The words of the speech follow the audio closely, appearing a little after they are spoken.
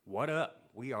What up?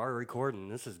 We are recording.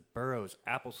 This is Burrow's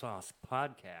Applesauce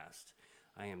Podcast.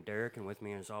 I am Derek, and with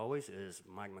me, as always, is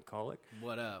Mike McCulloch.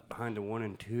 What up? Behind the one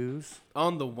and twos.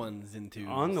 On the ones and twos.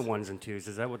 On the ones and twos.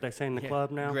 Is that what they say in the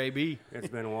club now? Gray B. It's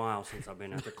been a while since I've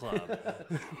been at the club.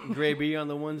 Gray B on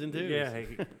the ones and twos. Yeah.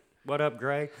 Hey, what up,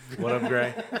 Gray? What up,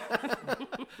 Gray?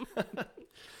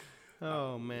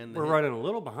 Oh, man. We're running a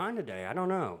little behind today. I don't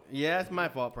know. Yeah, it's my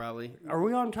fault, probably. Are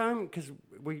we on time? Because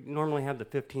we normally have the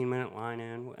 15-minute line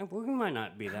in. We might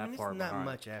not be that far it's not behind.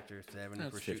 much after 7.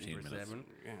 That's We're shooting 15 for minutes. 7.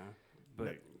 Yeah.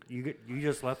 But you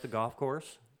just left the golf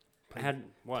course? Had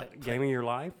what? Game of your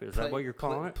life? Is that what you're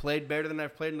calling it? Played better than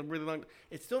I've played in a really long time.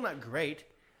 It's still not great.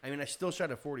 I mean, I still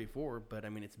shot a 44, but I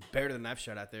mean, it's better than I've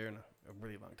shot out there in a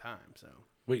really long time. So.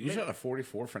 Wait, you shot a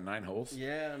 44 for 9 holes?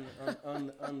 Yeah,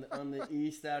 on the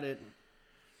east out at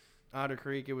Otter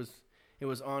Creek, it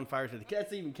was on fire.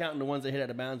 That's even counting the ones that hit out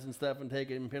of bounds and stuff and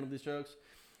taking penalty strokes.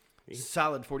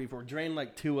 Solid 44. Drained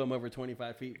like 2 of them over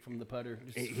 25 feet from the putter.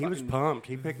 He was pumped.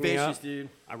 He picked me vicious, up. dude.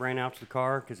 I ran out to the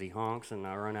car because he honks, and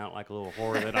I run out like a little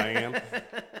whore that I am.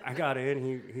 I got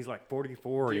in. He's like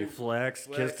 44, and he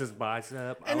flexed, kissed his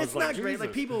bicep. And I it's was not great.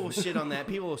 Like, Jesus. people will shit on that.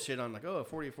 People will shit on, like, oh, a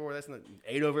 44, that's not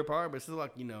 8 over par. But it's still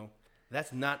like,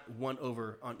 that's not 1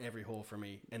 over on every hole for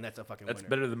me. And that's a fucking That's winner.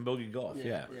 better than bogey golf,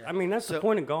 yeah. I mean, that's the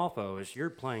point of golf, though, is you're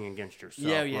playing against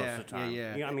yourself most of the time.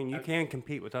 Yeah. I mean, you can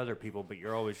compete with other people, but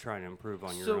you're always trying to improve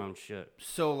on your own shit.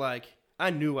 So, like, I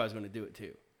knew I was going to do it,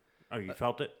 too. Oh, you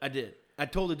felt it? I did. I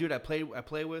told the dude I play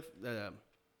with,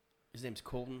 his name's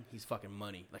Colton. He's fucking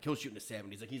money. Like, he'll shoot in the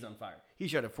 70s. Like, he's on fire. He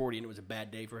shot a 40, and it was a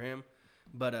bad day for him.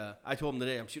 But I told him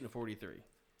today I'm shooting a 43.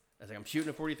 I was like, I'm shooting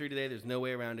a 43 today. There's no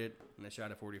way around it. And I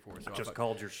shot a 44. So Just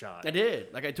called your shot. I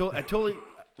did. Like, I totally,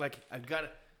 like, I got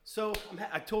it. So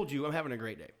I told you I'm having a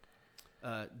great day.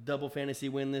 Double fantasy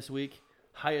win this week.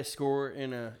 Highest score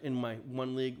in my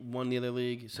one league, won the other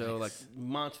league. So, like,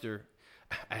 monster.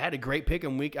 I had a great pick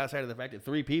 'em week outside of the fact that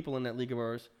 3 people in that league of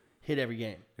ours hit every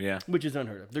game. Yeah. Which is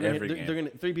unheard of. Every game.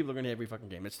 3 people are going to hit every fucking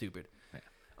game. That's stupid. Yeah.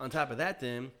 On top of that,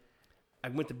 then, I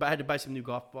had to buy some new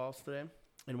golf balls today.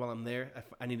 And while I'm there,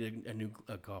 I needed a new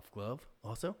golf glove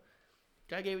also.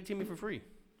 Guy gave it to me for free.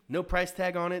 No price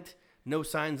tag on it. No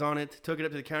signs on it. Took it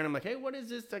up to the counter. I'm like, hey, what is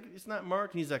this? Like, it's not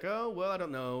marked. And he's like, oh, well, I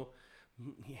don't know.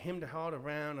 Him to haul it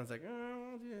around. I was like,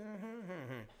 oh,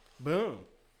 boom.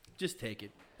 Just take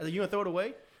it. I was like, you going to throw it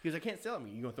away? He goes, I can't sell it.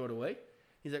 You going to throw it away?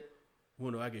 He's like,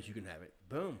 well, no, I guess you can have it.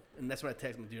 Boom. And that's when I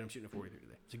text him, dude, I'm shooting a 43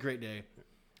 today. It's a great day.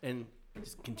 And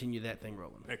just continue that thing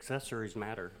rolling. Accessories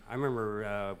matter. I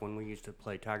remember when we used to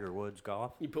play Tiger Woods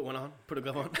golf. You put one on? Put a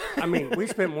glove on? I mean, we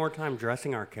spent more time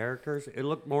dressing our characters. It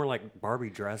looked more like Barbie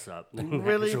dress up than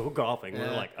Really? actual golfing.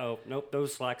 Yeah. We're like, oh, nope,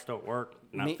 those slacks don't work.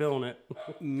 Not feeling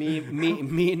it.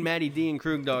 me and Matty D and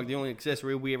Krug Dog, the only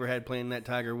accessory we ever had playing that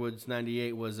Tiger Woods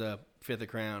 98 was a Fifth of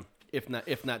Crown. If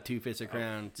not 2 Fifths of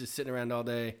Crown. Just sitting around all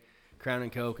day, Crown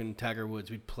and Coke and Tiger Woods.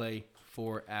 We'd play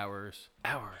for hours.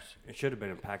 It should have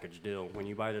been a package deal. When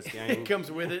you buy this game, It comes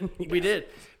with it. We did.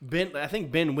 I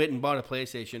think Ben Witten bought a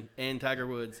PlayStation and Tiger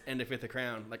Woods and a Fifth of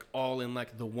Crown, like all in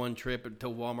like the one trip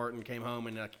until Walmart and came home,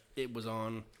 and like it was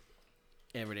on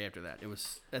every day after that.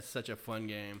 That's such a fun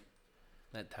game.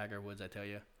 That Tiger Woods, I tell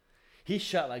you. He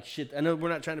shot like shit. I know we're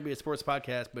not trying to be a sports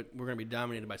podcast, but we're gonna be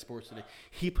dominated by sports today.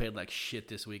 He played like shit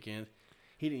this weekend.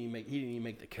 He didn't even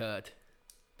make the cut.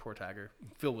 Poor Tiger.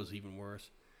 Phil was even worse.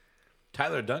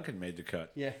 Tyler Duncan made the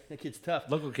cut. Yeah, that kid's tough.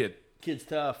 Local kid. Kid's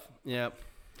tough. Yeah.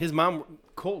 His mom,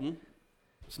 Colton,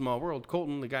 small world.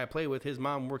 Colton, the guy I play with, his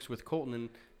mom works with Colton, and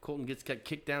Colton got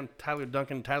kicked down Tyler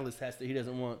Duncan Titleist test that he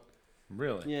doesn't want.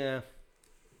 Really? Yeah.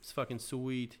 It's fucking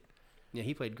sweet. Yeah,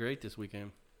 he played great this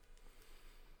weekend.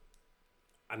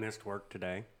 I missed work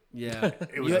today. Yeah.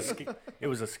 It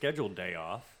was a scheduled day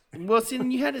off. Well, see,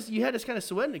 you had us kind of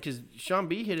sweating it because Sean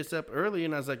B hit us up early,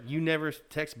 and I was like, you never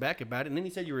text back about it. And then he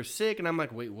said you were sick, and I'm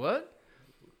like, wait, what?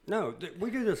 No,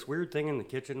 we do this weird thing in the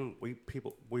kitchen.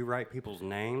 We write people's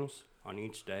names on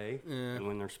each day, and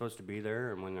when they're supposed to be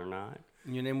there and when they're not.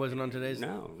 Your name wasn't on today's?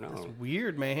 No. That's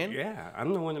weird, man. Yeah,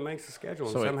 I'm the one that makes the schedule,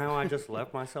 and So somehow I just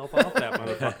left myself off that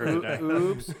motherfucker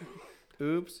today.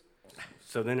 Oops.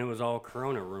 So then it was all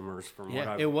Corona rumors from what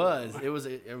Yeah, I've... it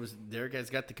was. Derek has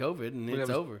got the COVID, and it's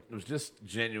over. I was just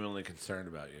genuinely concerned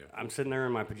about you. I'm sitting there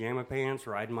in my pajama pants,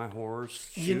 riding my horse,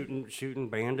 shooting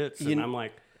bandits, and You- I'm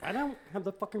like, I don't have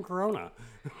the fucking Corona.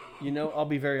 I'll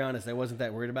be very honest. I wasn't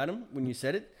that worried about him when you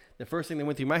said it. The first thing that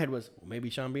went through my head was, well, maybe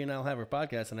Sean B and I'll have our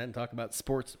podcast, and I didn't talk about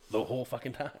sports the whole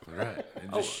fucking time. Right.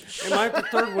 And just Am I at the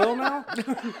third wheel now?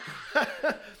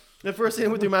 The first thing that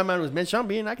went through my mind was, man, Sean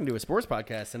Bean, I can do a sports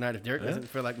podcast tonight if Derek doesn't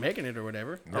feel like making it or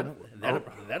whatever.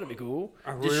 That'll be cool.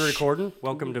 Are we recording?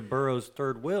 Welcome to Burrow's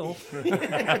Third Will.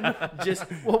 I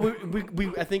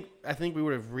think we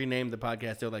would have renamed the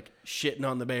podcast to like shitting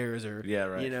on the Bears or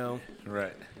right. you know.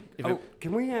 Right.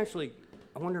 Can we actually?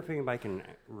 I wonder if anybody can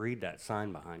read that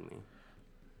sign behind me.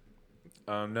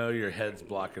 Oh no, your head's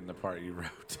blocking the part you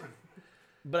wrote.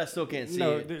 But I still can't see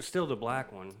No, it. there's still the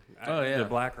black one. Oh, yeah. The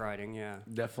black writing, yeah.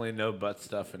 Definitely no butt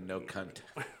stuff and no cunt.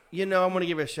 You know, I want to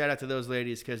give a shout out to those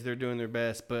ladies because they're doing their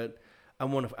best, but I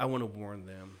want to warn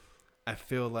them. I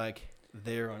feel like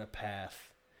they're on a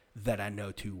path that I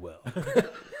know too well.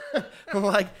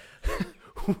 Like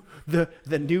the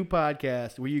new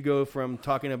podcast where you go from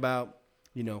talking about,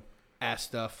 you know, ass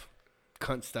stuff,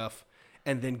 cunt stuff,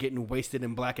 and then getting wasted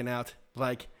and blacking out.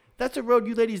 Like, that's a road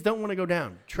you ladies don't want to go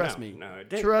down. Trust me. No, it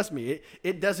didn't. Trust me.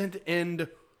 It doesn't end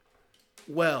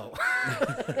well.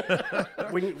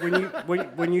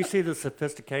 when you see the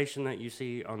sophistication that you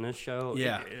see on this show,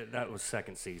 Yeah. that was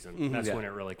second season. That's when it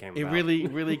really came It about.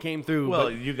 really came through. Well,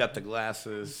 but you got the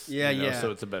glasses. Yeah, you know, yeah.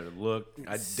 So it's a better look.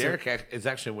 Derek is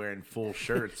actually wearing full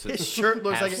shirts. his shirt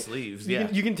looks half like sleeves. You, Yeah.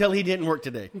 you can tell he didn't work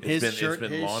today. His it's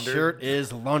been laundered. shirt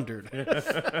is laundered.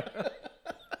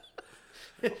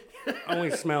 Only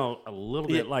smell a little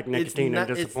bit like nicotine and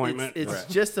disappointment. It's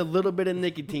just a little bit of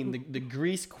nicotine. The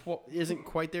grease isn't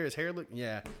quite there. His hair look.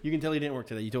 Yeah, you can tell he didn't work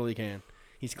today. You totally can.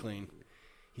 He's clean.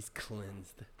 He's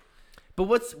cleansed. But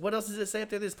what else does it say up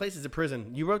there? This place is a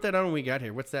prison. You wrote that on when we got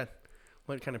here. What's that?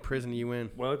 What kind of prison are you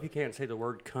in? Well, if you can't say the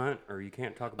word cunt or you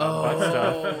can't talk about butt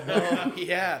stuff,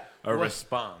 Yeah. A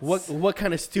response. What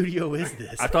kind of studio is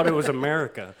this? I thought it was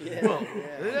America.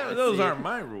 Those aren't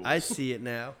my rules. I see it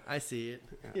now. I see it.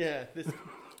 Yeah. This,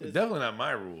 Definitely not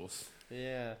my rules.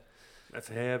 yeah. That's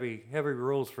heavy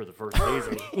rules for the first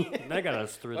season. That got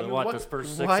us through this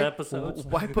first six episodes.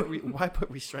 Why put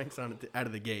restraints on it out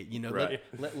of the gate? You know, Right.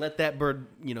 let that bird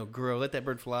grow. Let that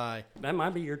bird fly. That might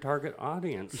be your target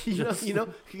audience. You know,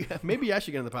 maybe I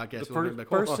should get on the podcast. The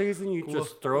first season, you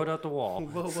just throw it at the wall.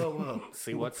 Whoa.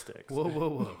 See what sticks.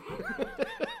 Whoa.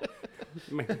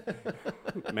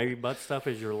 Maybe butt stuff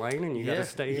is your lane, and you got to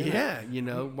stay in. Yeah, you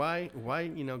know why?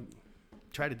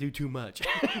 Try to do too much.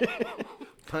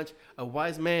 Punch. A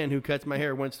wise man who cuts my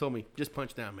hair once told me, "Just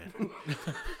punch down, man."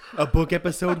 A book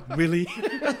episode, really?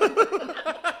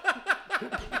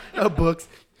 A book.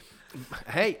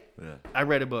 Hey, I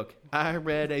read a book. I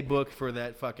read a book for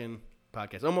that fucking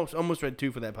podcast. Almost read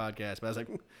two for that podcast, but I was like,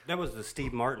 That was the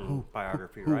Steve Martin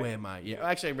biography, "Who right? am I?" Yeah,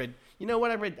 actually, I read. You know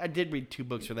what? I did read two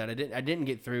books for that. I didn't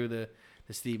get through the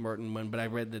Steve Martin one, but I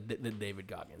read the David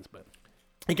Goggins. But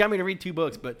he got me to read two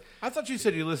books. But I thought you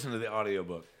said you listened to the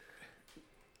audiobook.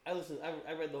 I listened.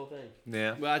 I read the whole thing.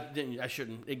 Yeah. Well, I didn't. I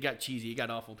shouldn't. It got cheesy. It got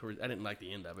awful towards. I didn't like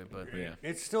the end of it, but Yeah.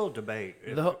 It's still a debate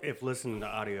The- if listening to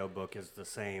audiobook is the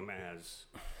same as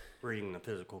reading the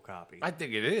physical copy. I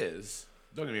think it is.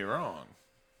 Don't get me wrong.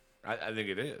 I think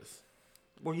it is.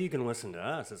 Well, you can listen to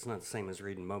us. It's not the same as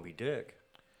reading Moby Dick.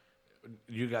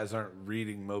 You guys aren't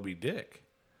reading Moby Dick.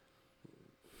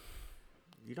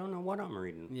 You don't know what I'm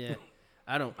reading. yeah,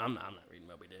 I'm not reading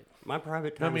Moby Dick. My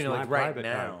private I time mean, is my like right private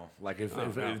now. time. Like if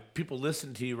people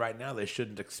listen to you right now, they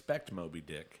shouldn't expect Moby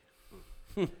Dick.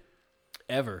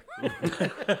 Ever.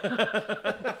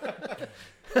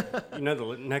 You know,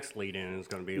 the next lead in is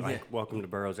going to be like, "Welcome to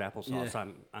Burroughs Applesauce." Yeah.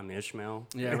 I'm Ishmael.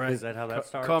 Yeah, right. Is that how that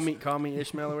starts? Call me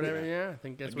Ishmael or whatever. Yeah, I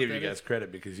think that's I'll what give that you guys is.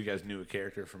 credit because you guys knew a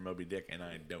character from Moby Dick, and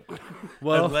I don't.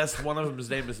 Well, Unless one of them's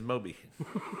name is Moby.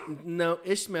 no,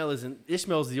 Ishmael isn't.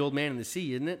 Ishmael's the old man in the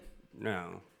sea, isn't it?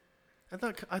 No.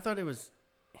 I thought it was.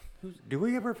 Do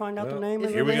we ever find out the name of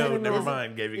the Here we man go. in the- Never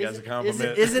mind. Gave you guys a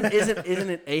compliment. Isn't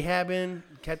it Ahab in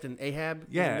Captain Ahab?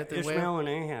 Yeah, Isn't that the whale? Ishmael and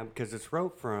Ahab, because it's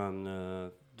wrote from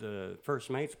the first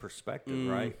mate's perspective,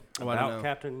 right? Oh, I don't About know.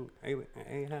 Captain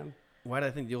Ahab. Why do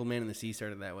I think the old man in the sea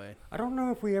started that way? I don't know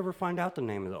if we ever find out the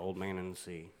name of the old man in the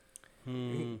sea.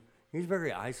 He's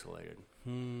very isolated.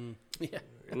 Yeah.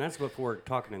 And that's before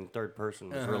talking in third person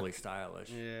was really stylish.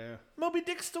 Yeah. Moby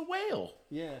Dick's the whale.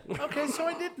 Yeah. Okay, so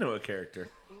I did know a character.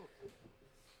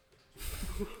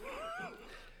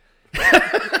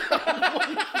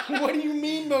 What do you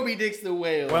mean Moby Dick's the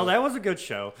whale? Well, that was a good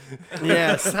show.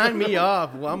 yeah, sign me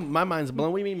off. Well, my mind's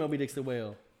blown. What do you mean Moby Dick's the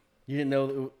whale? You didn't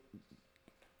know?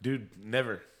 Dude,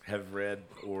 never have read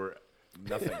or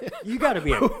nothing. You got to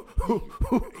be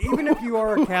even if you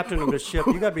are a captain of the ship,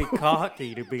 you got to be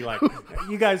cocky to be like,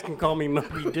 you guys can call me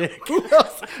Moby Dick.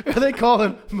 Are they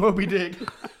calling Moby Dick?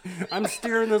 I'm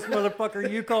steering this motherfucker.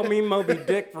 You call me Moby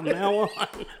Dick from now on.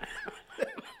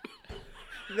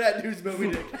 That dude's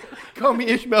Moby Dick. Call me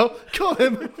Ishmael. Call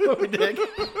him Moby Dick.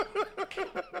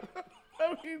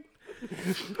 I mean,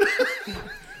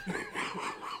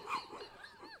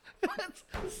 that's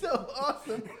so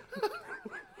awesome.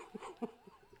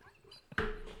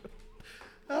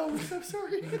 Oh, I'm so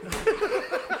sorry.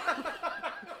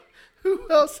 Who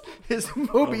else is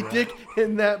Moby Dick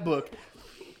in that book?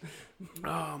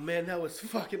 Oh, man, that was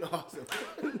fucking awesome.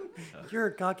 You're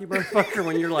a cocky motherfucker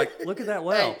when you're like, look at that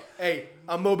well. Hey,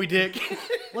 I'm Moby Dick.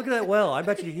 Look at that well. I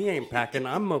bet you he ain't packing.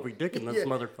 I'm Moby Dicking this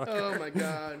motherfucker. Oh, my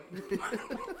God.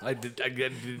 I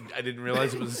didn't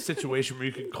realize it was a situation where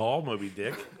you could call Moby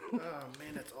Dick. Oh,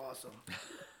 man, that's awesome.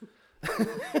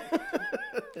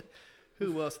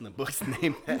 Who else in the book's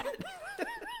named that?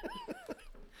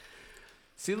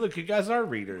 See, look, you guys are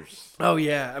readers. Oh,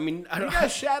 yeah. I mean, I You don't...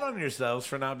 guys shat on yourselves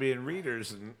for not being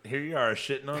readers, and here you are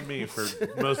shitting on me for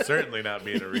most certainly not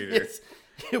being a reader. Yes.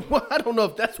 Well, I don't know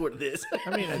if that's what it is.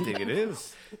 I mean, I think it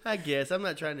is. I guess. I'm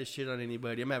not trying to shit on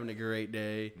anybody. I'm having a great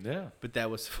day. Yeah. But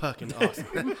that was fucking awesome.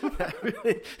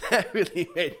 that really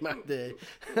made my day.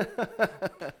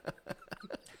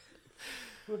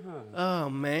 Oh,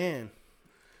 man.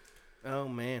 Oh,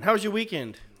 man. How was your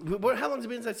weekend? How long has it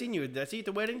been since I've seen you? Did I see you at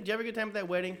the wedding? Did you have a good time at that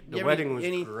wedding? The wedding was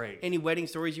great. Any wedding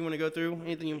stories you want to go through?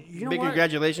 Anything? You know Big what?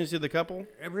 congratulations to the couple.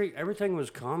 Everything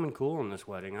was calm and cool in this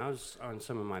wedding. I was on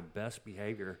some of my best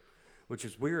behavior, which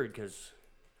is weird because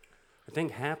I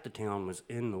think half the town was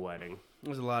in the wedding. There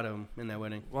was a lot of them in that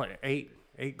wedding. What, eight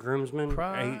groomsmen, It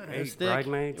was eight thick.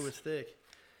 bridesmaids? It was thick.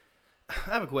 I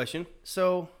have a question.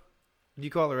 So, do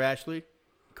you call her Ashley?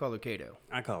 You call her Kato?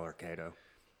 I call her Kato.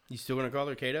 You still gonna call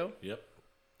her Kato? Yep.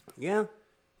 Yeah.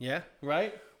 Yeah.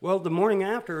 Right. Well, the morning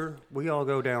after, we all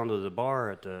go down to the bar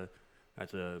at the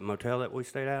motel that we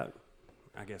stayed at.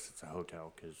 I guess it's a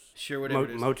hotel because Sure, whatever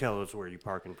it is. motel is where you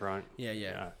park in front.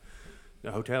 Yeah.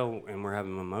 The hotel, and we're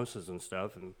having mimosas and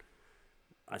stuff, and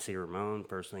I see Ramon.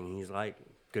 First thing he's like,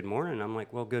 "Good morning." I'm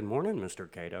like, "Well, good morning,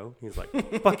 Mr. Cato." He's like,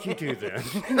 "Fuck you too, then."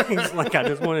 He's like, "I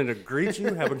just wanted to greet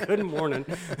you. Have a good morning."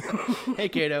 Hey,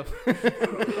 Kato.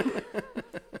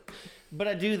 But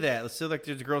I do that. So, like,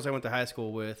 there's the girls I went to high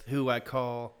school with who I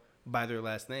call by their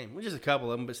last name, which is a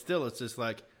couple of them, but still, it's just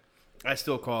like, I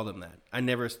still call them that. I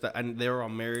never, they were all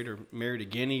married or married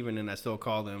again even, and I still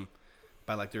call them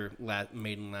by, like, their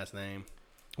maiden last name.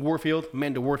 Warfield,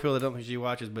 Amanda Warfield, I don't think she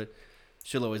watches, but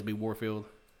she'll always be Warfield.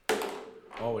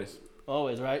 Always.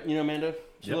 Always, right? You know, Amanda?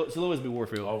 She'll always be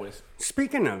Warfield. Always.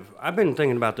 Speaking of, I've been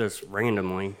thinking about this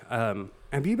randomly.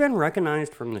 Have you been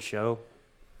recognized from the show?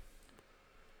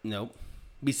 Nope.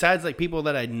 Besides, like, people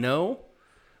that I know,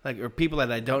 like, or people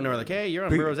that I don't know are like, hey, you're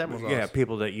on Burroughs Applesauce. Yeah,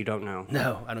 people that you don't know.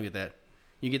 No, I don't get that.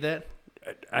 You get that?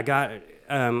 I got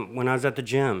when I was at the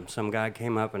gym, some guy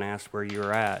came up and asked where you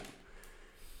were at.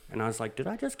 And I was like, did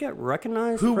I just get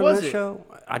recognized Who from was this it? show?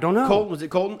 I don't know. Colton? Was it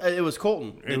Colton? It was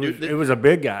Colton. It was a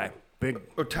big guy. Big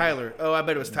Or Tyler. Oh, I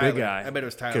bet it was Tyler. guy. I bet it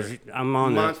was Tyler. Because I'm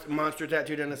on Monster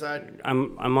tattooed on the side?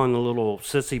 I'm on the little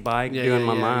sissy bike Yeah, doing yeah,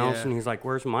 my yeah, miles, yeah. and he's like,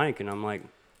 "Where's Mike?" And I'm like,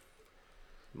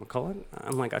 "McCullough?"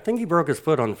 I'm like, "I think he broke his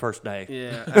foot on the first day."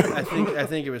 Yeah, I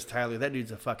think it was Tyler. That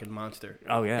dude's a fucking monster.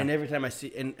 Oh, yeah. And every time I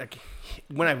see, and like,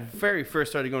 when I very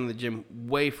first started going to the gym,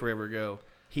 way forever ago,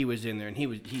 he was in there, and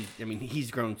he's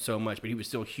grown so much, but he was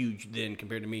still huge then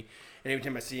compared to me. And every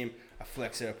time I see him, I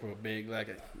flex it up real big, like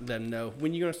I let him know,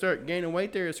 when you gonna start gaining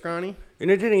weight there, Scrawny? And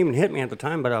it didn't even hit me at the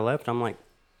time, but I left. I'm like,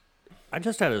 I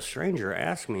just had a stranger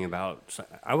ask me about. So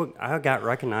I got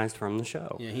recognized from the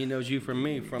show. Yeah, he knows you from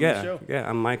me from the show. Yeah,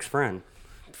 I'm Mike's friend.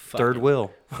 Fucking- Third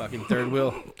wheel. Fucking third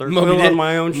wheel. Third wheel on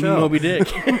my own show. Moby Dick.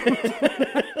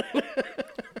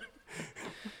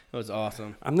 That was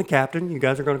awesome. I'm the captain. You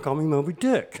guys are going to call me Moby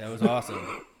Dick. That was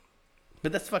awesome.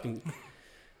 But that's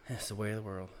the way of the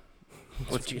world.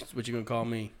 What you gonna call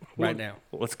me right now?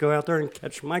 Let's go out there and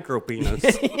catch micro penis.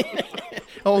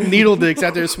 Old needle dicks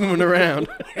out there swimming around.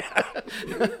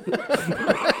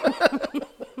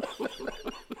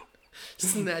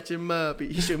 Snatch him up.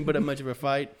 He shouldn't put up much of a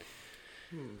fight.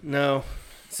 No.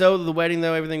 So the wedding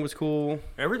though, everything was cool.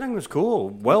 Everything was cool.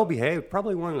 Well behaved.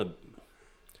 Probably one of the.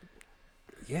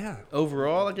 Yeah.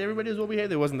 Overall, like everybody was well behaved.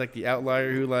 There wasn't like the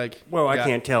outlier who like. Well, I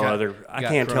can't tell got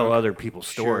tell drunk. other people's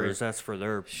stories. Sure. That's for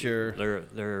their Sure.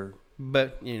 their.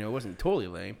 But you know, it wasn't totally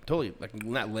lame. Totally like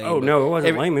not lame. Oh but no, it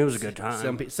wasn't lame. It was a good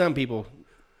time. Some people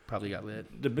probably got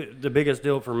lit. The biggest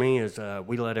deal for me is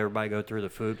we let everybody go through the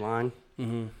food line,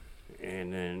 Mm-hmm.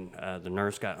 and then the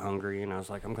nurse got hungry, and I was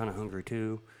like, I'm kind of hungry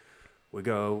too. We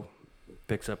go,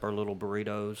 picks up our little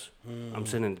burritos. I'm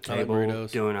sitting at the I like table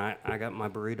burritos. doing I got my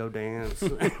burrito dance.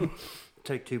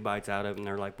 Take 2 bites out of it, and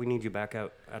they're like, we need you back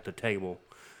out at the table.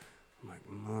 I'm like,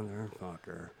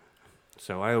 motherfucker.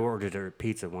 So I ordered a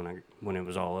pizza when it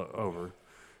was all over.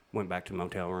 Went back to the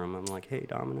motel room. I'm like, hey,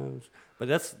 Domino's. But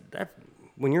that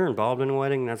when you're involved in a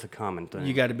wedding, that's a common thing.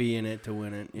 You got to be in it to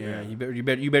win it. Yeah.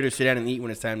 Yeah. You better sit down and eat when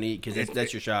it's time to eat because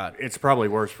that's your shot. It's probably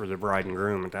worse for the bride and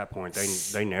groom at that point.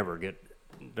 They never get.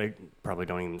 They probably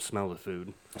don't even smell the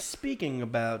food. Speaking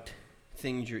about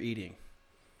things you're eating,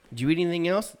 did you eat anything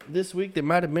else this week that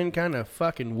might have been kind of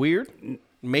fucking weird?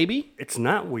 Maybe It's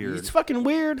not weird. it's fucking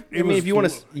weird. I It mean, was if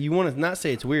you want to not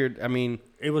say it's weird, I mean,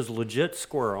 It was legit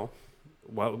squirrel.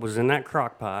 What was in that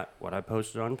crock pot, what I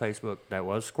posted on Facebook, that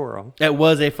was squirrel. that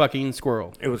was a fucking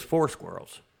squirrel. It was 4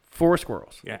 squirrels. 4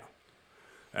 squirrels. Yeah.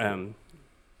 The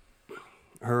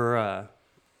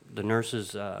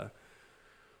nurse's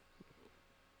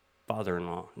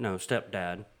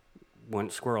stepdad,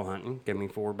 went squirrel hunting, gave me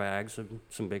 4 bags of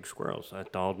some big squirrels. I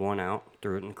thawed one out,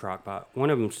 threw it in the crock pot. One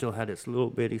of them still had its little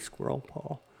bitty squirrel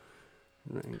paw.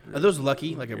 Are those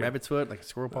lucky, like a rabbit's foot, like a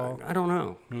squirrel paw? I don't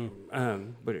know.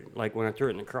 But like when I threw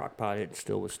it in the crock pot, it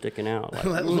still was sticking out.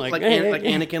 like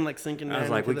Anakin, like sinking. I was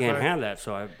down like, into we the can't fire? have that.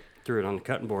 So I threw it on the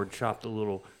cutting board, chopped the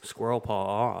little squirrel paw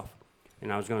off,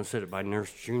 and I was going to sit it by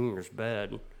Nurse Junior's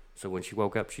bed. So when she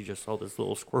woke up, she just saw this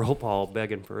little squirrel paw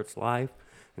begging for its life.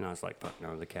 And I was like, fuck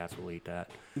no, the cats will eat that.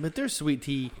 But they're sweet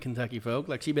tea Kentucky folk.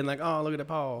 Like, she'd been like, oh, look at the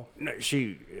paw. No,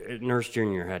 Nurse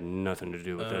Junior had nothing to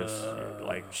do with this.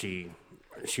 Like, she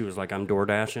was like, I'm door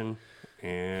dashing,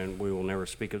 and we will never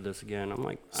speak of this again. I'm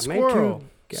like, I made 2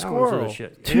 gallons of this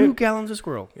shit. 2 gallons of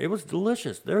squirrel. It was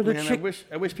delicious. They're the Man,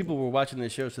 I wish people were watching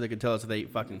this show so they could tell us if they ate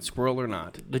fucking squirrel or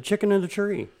not. the chicken of the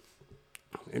tree.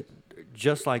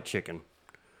 Just like chicken.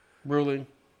 Really,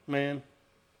 man?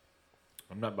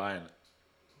 I'm not buying it.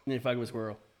 You fucking with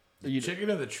squirrel. Chicken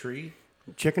of the tree?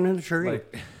 Chicken of the tree.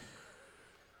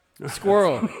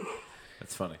 Squirrel.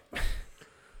 That's funny.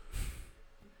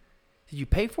 Did you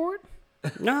pay for it?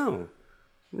 No,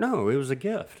 it was a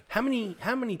gift. How many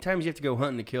times you have to go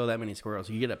hunting to kill that many squirrels?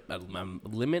 You get a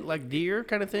limit like deer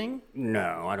kind of thing?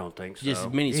 No, I don't think so.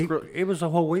 Just mini squirrel. It was a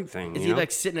whole week thing. Is you he know?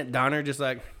 like sitting at Donner just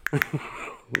like?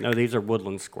 No, these are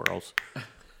woodland squirrels.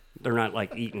 They're not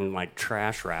like eating like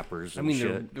trash wrappers and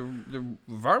shit. They're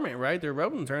varmint, right? They're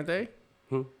rodents, aren't they?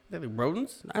 They're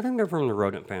rodents. I think they're from the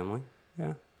rodent family.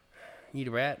 Yeah. You eat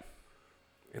a rat.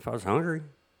 If I was hungry.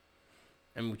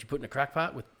 And would you put in a crock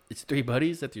pot with its 3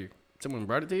 buddies that someone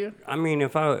brought it to you? I mean,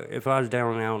 if I was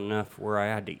down and out enough where I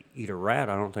had to eat a rat,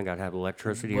 I don't think I'd have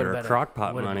electricity or a crock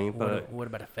pot money. What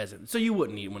about a pheasant? So you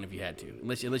wouldn't eat one if you had to,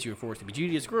 unless you were forced to. But you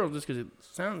eat a squirrel just because it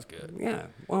sounds good. Yeah.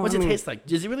 Well, What's it taste like?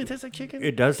 Does it really taste like chicken?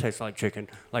 It does taste like chicken.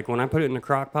 Like when I put it in the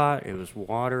crock pot, it was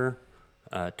water,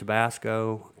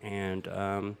 Tabasco, and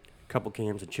a couple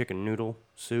cans of chicken noodle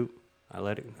soup. I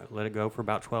let it go for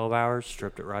about 12 hours.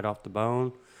 Stripped it right off the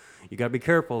bone. You gotta be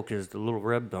careful because the little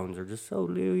rib bones are just so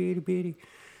little itty bitty.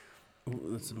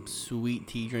 That's some sweet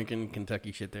tea drinking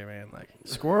Kentucky shit there, man. Like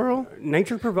squirrel.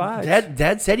 Nature provides.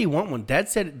 Dad said he want one.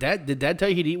 Did Dad tell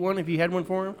you he'd eat one if you had one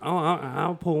for him? Oh,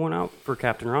 I'll pull one out for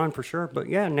Captain Ron for sure. But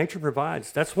yeah, nature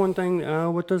provides. That's one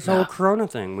thing with this whole Corona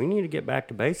thing. We need to get back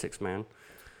to basics, man.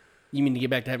 You mean to get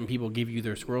back to having people give you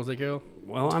their squirrels they kill?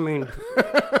 Well, I mean,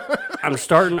 I'm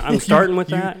starting with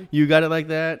that. You got it like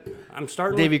that? I'm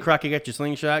starting. Davy Crockett got your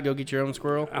slingshot. Go get your own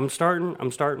squirrel. I'm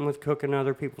starting with cooking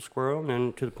other people's squirrel, and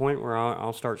then to the point where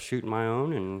I'll start shooting my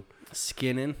own, and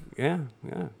Skinning. yeah.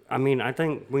 I mean, I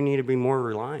think we need to be more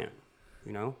reliant.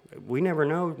 You know, we never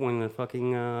know when the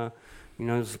fucking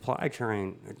the supply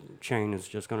chain is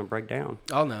just going to break down.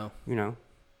 Oh no. You know,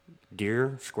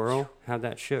 deer, squirrel, have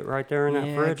that shit right there in that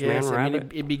Yeah, fridge, I guess. man. I mean,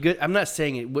 Rabbit. it'd be good. I'm not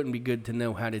saying it wouldn't be good to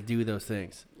know how to do those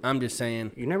things. I'm just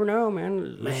saying. You never know,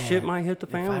 man. This shit might hit the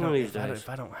fan one of these days. If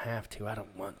I don't have to, I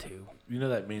don't want to. You know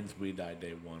that means we die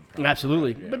day one. Probably.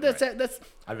 Absolutely, Yeah, but that's right. that's.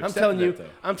 I've I'm accepted telling you. that, though.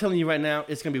 I'm telling you right now.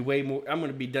 It's gonna be way more. I'm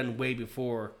gonna be done way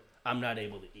before I'm not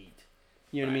able to eat.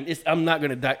 You know what I mean? I'm not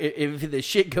gonna die if the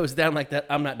shit goes down like that.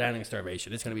 I'm not dying of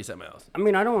starvation. It's gonna be something else. I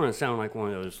mean, I don't want to sound like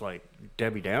one of those like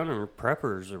Debbie Downer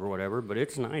preppers or whatever, but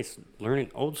it's nice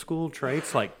learning old school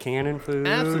traits like canning food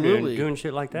Absolutely. and doing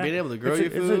shit like that. Being able to grow It's your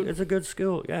food. It's a good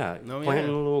skill. Yeah, Oh, planting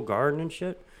yeah. a little garden and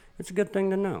shit. It's a good thing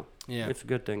to know. Yeah. It's a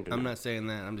good thing to know. I'm not saying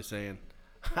that. I'm just saying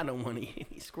I don't want to eat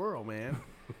any squirrel, man.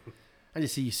 I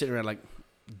just see you sitting around like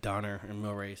Donner and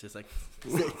Millrace. It's like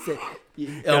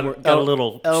got a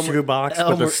little shoebox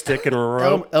with a stick and a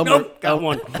rope. Got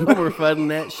one. Elmer fudding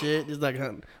that shit, just like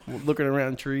looking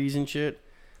around trees and shit.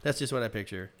 That's just what I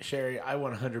picture. Sherry, I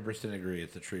 100% agree.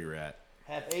 It's a tree rat.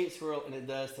 Have 8 squirrel and it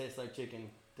does taste like chicken.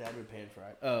 Dad would pan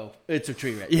fried. Oh, it's a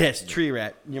tree rat. Yes, tree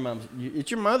rat. It's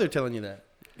your mother telling you that.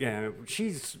 Yeah,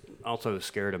 she's also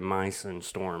scared of mice and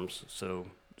storms, so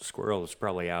Squirrel is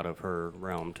probably out of her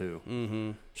realm too.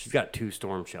 Mm-hmm. She's got 2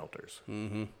 storm shelters.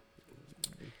 Mm-hmm.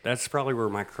 That's probably where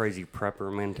my crazy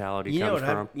prepper mentality comes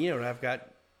from. You know what I've got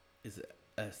is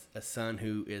a son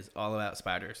who is all about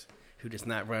spiders, who does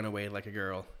not run away like a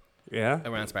girl Yeah.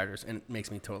 around spiders, and it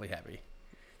makes me totally happy.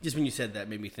 Just when you said that,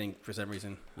 made me think for some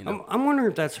reason. You know, I'm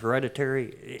wondering if that's hereditary.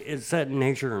 Is that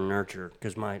nature or nurture?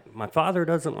 Because my father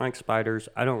doesn't like spiders.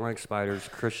 I don't like spiders.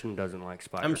 Christian doesn't like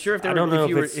spiders. I'm sure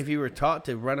if you were taught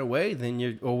to run away, then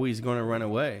you're always going to run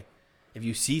away. If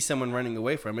you see someone running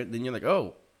away from it, then you're like,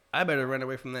 oh, I better run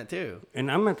away from that too.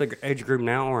 And I'm at the age group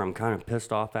now where I'm kind of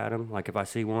pissed off at them. Like if I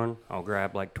see one, I'll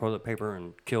grab like toilet paper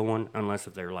and kill one, unless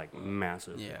if they're like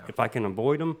massive. Yeah. If I can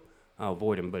avoid them, I'll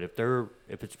avoid them. But if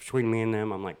it's between me and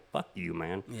them, I'm like, fuck you,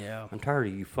 man. Yeah. I'm tired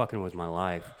of you fucking with my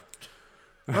life.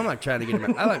 I'm not trying to get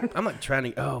him. I'm not trying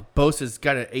to. Oh, Bosa's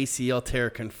got an ACL tear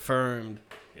confirmed.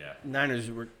 Yeah. Niners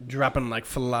were dropping like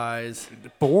flies.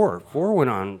 4 went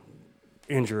on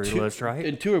injury list, right?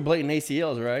 And 2 are blatant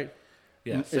ACLs, right?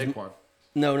 Yeah, Saquon.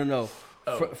 No.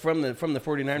 Oh. From the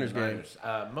 49ers game. Niners.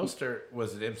 Mostert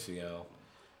was an MCL.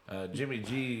 Jimmy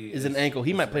G Is an ankle. He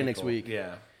is might an play next ankle. week.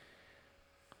 Yeah.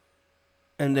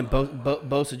 And then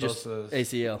Bosa just Bosa's-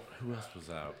 ACL. Who else was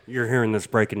out? You're hearing this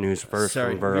breaking news first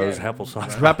Sorry. from Burroughs Yeah.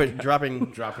 Applesauce. Dropping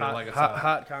Dropping it hot, like it's hot, hot.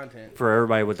 hot content. For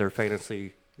everybody with their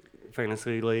fantasy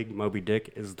league, Moby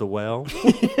Dick is the well.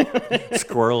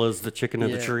 Squirrel is the chicken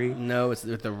of the tree. No, it's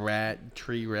the rat,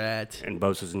 tree rat, And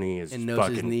Bosa's knee is and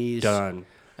Nose's fucking knees done.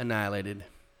 annihilated.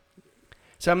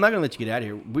 So I'm not gonna let you get out of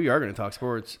here. We are gonna talk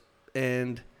sports,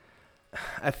 and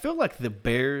I feel like the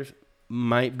Bears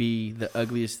might be the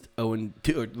ugliest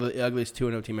 0-2 or the ugliest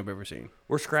 2-0 team I've ever seen.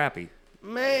 We're scrappy.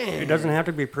 Man, It doesn't have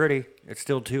to be pretty. It's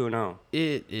still 2-0.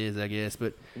 It is, I guess,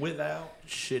 but Without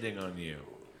shitting on you,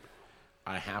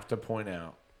 I have to point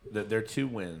out that their 2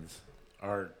 wins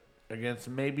are against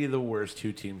maybe the worst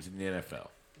 2 teams in the NFL.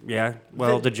 Yeah.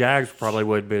 Well, the Jags probably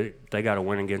would, but they got to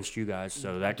win against you guys,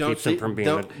 so that keeps them from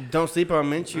being. Don't sleep on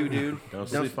Minshew, dude. Don't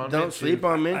sleep on Don't Minshew. sleep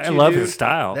on Minshew. I love dude. his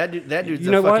style. That dude's you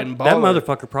a know what? fucking baller. That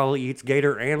motherfucker probably eats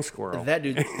gator and squirrel. That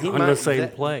dude, he on might, the same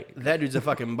that, play. That dude's a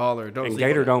fucking baller. Don't And sleep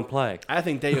gator on don't play. I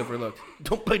think they overlooked.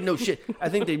 Don't play no shit. I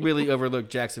think they really overlooked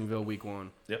Jacksonville week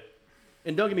 1. Yep.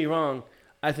 And don't get me wrong.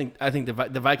 I think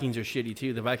the Vikings are shitty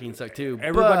too. The Vikings suck too.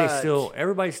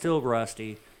 Everybody's still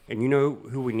rusty. And you know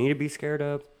who we need to be scared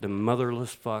of? The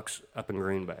motherless fucks up in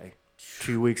Green Bay.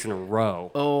 2 weeks in a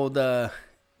row. Old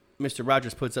Mr.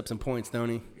 Rogers puts up some points, don't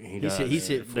he? He does.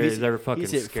 They're fucking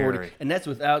scary. And that's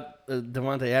without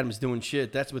Devontae Adams doing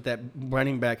shit. That's with that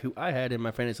running back who I had in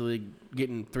my fantasy league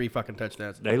getting 3 fucking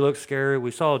touchdowns. They look scary.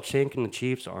 We saw a chink in the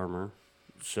Chiefs' armor.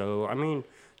 So, I mean,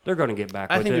 they're going to get back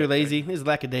with it. I think they're lazy. It's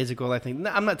lackadaisical. I think.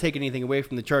 No, I'm not taking anything away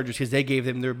from the Chargers because they gave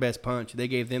them their best punch. They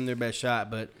gave them their best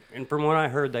shot. But And from what I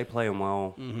heard, they play them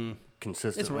well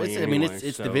consistently.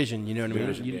 it's so. division. You know what I mean?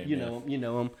 Division game, You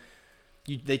know them.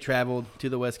 They traveled to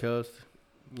the West Coast.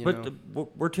 You know.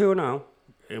 But we're 2-0.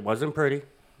 It wasn't pretty.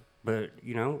 But,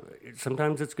 you know,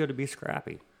 sometimes it's good to be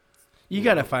scrappy. You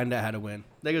got to find out how to win.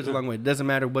 That goes a long way. It doesn't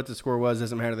matter what the score was.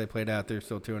 Doesn't matter they played out. They're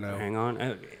still 2-0. Hang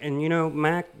on. And, you know,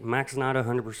 Mac's not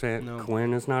 100%. No.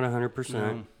 Quinn is not 100%.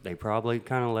 No. They probably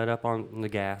kind of let up on the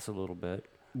gas a little bit.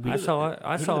 I Who saw do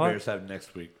the it. Bears have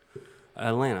next week?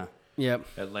 Atlanta. Yep.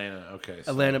 Atlanta. Okay.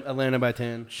 So Atlanta by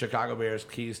 10. Chicago Bears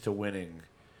keys to winning.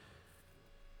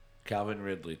 Calvin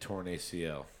Ridley, torn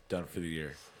ACL, done for the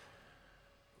year.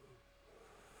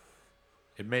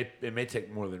 It may take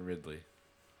more than Ridley.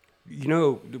 You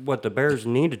know, what the Bears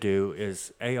need to do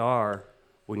is AR,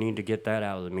 we need to get that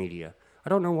out of the media. I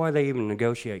don't know why they even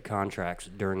negotiate contracts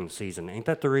during the season. Ain't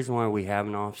that the reason why we have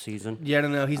an off season? Yeah, I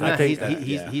don't know. He's I not. think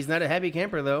He's not a happy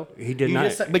camper though. He did You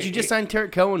not. but you just signed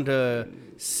Tarek Cohen to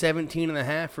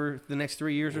 17.5 for the next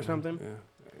 3 years or something.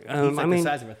 He's like the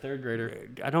size of a third grader.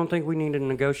 I don't think we need to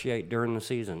negotiate during the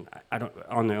season. I don't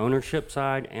on the ownership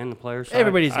side and the player side.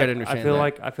 Everybody's gotta I understand feel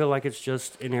that. I feel like it's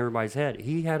just in everybody's head.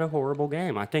 He had a horrible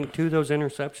game. I think 2 of those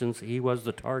interceptions, he was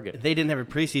the target. They didn't have a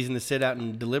preseason to sit out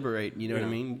and deliberate. You know what I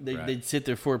mean? They'd sit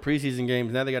there for preseason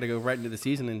games. Now they got to go right into the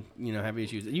season and have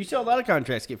issues. You saw a lot of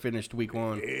contracts get finished week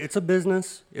 1. It's a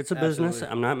business. It's a business.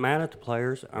 Absolutely. I'm not mad at the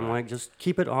players. I'm like, just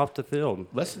keep it off the field.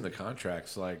 Listen to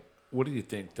contracts. Like, what do you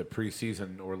think the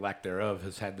preseason or lack thereof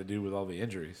has had to do with all the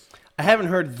injuries? I haven't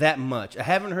heard that much. I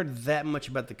haven't heard that much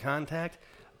about the contact.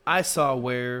 I saw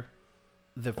where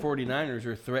the 49ers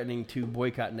are threatening to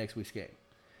boycott next week's game.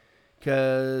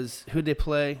 Because who'd they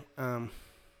play? New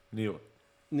York.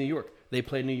 New York. They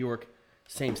play New York,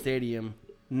 same stadium,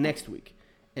 next week.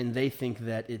 And they think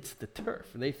that it's the turf.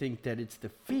 They think that it's the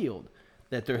field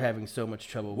that they're having so much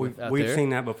trouble with out We've there. seen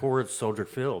that before at Soldier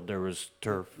Field. There was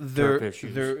turf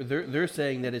issues. They're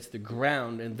saying that it's the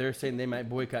ground, and they're saying they might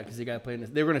boycott because they got to play in this.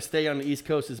 They're going to stay on the East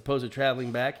Coast as opposed to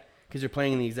traveling back because they're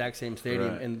playing in the exact same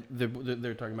stadium, Right. and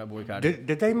they're talking about boycotting.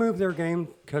 Did they move their game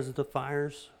because of the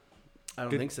fires? I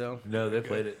don't think so. No, they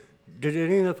played it. Did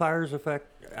any of the fires affect?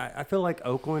 I feel like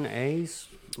Oakland A's.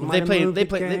 They played. They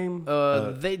game.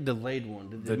 They delayed one.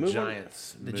 Did they The move one?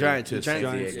 Giants. The moved Giants. to The San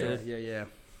Giants. Diego. Yeah.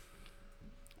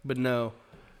 But no,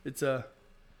 it's So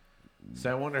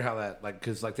I wonder how that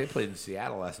because they played in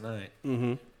Seattle last night.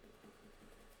 Mm-hmm.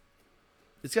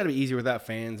 It's got to be easier without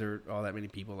fans or all that many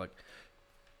people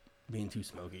being too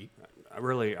smoky. I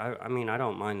mean, I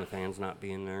don't mind the fans not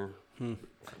being there. I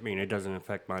mean, it doesn't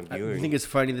affect my viewing. You think it's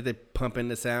funny that they pump in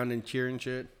the sound and cheer and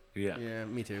shit? Yeah. Yeah,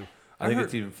 me too. I think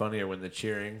it's even funnier when the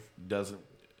cheering doesn't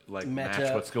match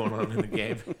up. what's going on in the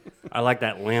game. I like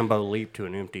that Lambo leap to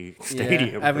an empty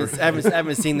stadium. Yeah, I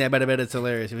haven't seen that, but I bet it's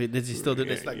hilarious. Does he still do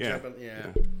this? Yeah. Jumping? Yeah.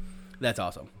 That's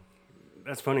awesome.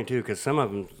 That's funny too, because some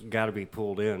of them got to be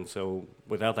pulled in. So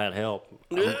without that help,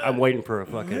 I'm waiting for a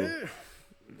fucking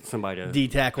somebody to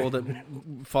D-tackled,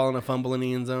 falling a fumble in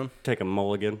the end zone. take a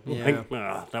mulligan. Yeah.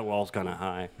 That wall's kind of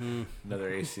high.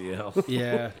 Another ACL.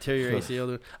 Yeah, tear your ACL.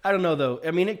 Dude. I don't know though. I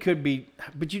mean, it could be,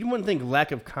 but you wouldn't think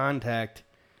lack of contact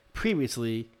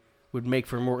previously would make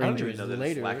for more I don't even injuries know that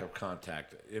later. it's lack of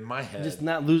contact. In my head, Just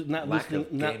not lack loosening,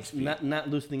 of game speed. not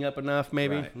loosening up enough.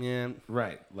 Maybe. Right. Yeah.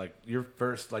 right. Like your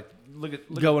first, look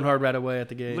at Going hard right away at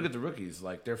the gate. look at the rookies.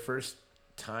 Like their first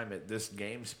time at this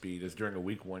game speed is during a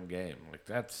week 1 game. Like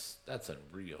that's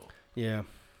unreal. Yeah.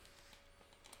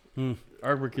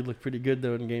 Our rookie looked pretty good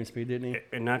though in game speed, didn't he?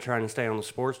 And not trying to stay on the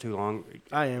sports too long.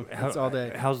 I am. That's all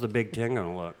day. How's the Big Ten going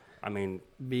to look? I mean,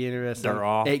 Be interesting. They're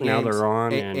off, now they're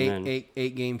on, Eight, and eight, then-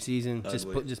 eight game season.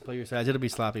 Ugly. Just play your size. It'll be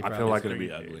sloppy. I Probably. feel like gonna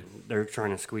be ugly. They're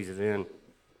trying to squeeze it in.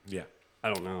 Yeah.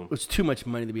 I don't know. It's too much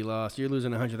money to be lost. You're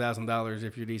losing $100,000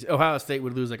 if you're these. Ohio State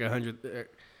would lose like 100.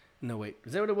 No, wait.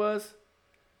 Is that what it was?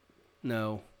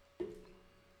 No.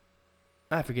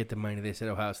 I forget the money they said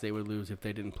Ohio State would lose if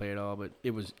they didn't play at all, but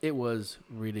it was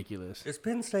ridiculous. Is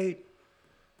Penn State?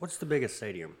 What's the biggest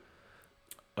stadium?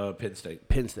 Penn State.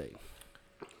 Penn State.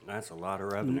 That's a lot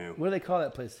of revenue. What do they call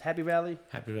that place? Happy Valley?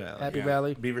 Happy Valley. Happy yeah.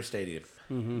 Valley? Beaver Stadium.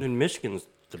 Then Michigan's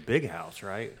the big house,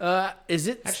 right? Is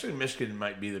it? Actually, Michigan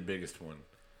might be the biggest one.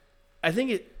 I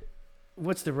think it.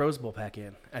 What's the Rose Bowl pack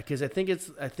in? Because I think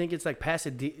it's like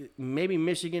Pasadena, maybe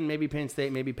Michigan, maybe Penn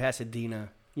State, maybe Pasadena.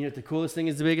 You know what the coolest thing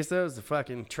is the biggest though? Is the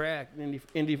fucking track,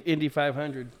 Indy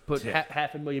 500. Put Yeah.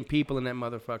 500,000 people in that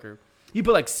motherfucker. You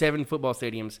put like 7 football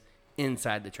stadiums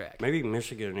inside the track. Maybe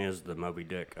Michigan is the Moby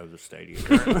Dick of the stadium.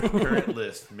 Current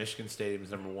list: Michigan Stadium's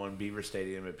number 1, Beaver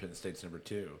Stadium at Penn State's number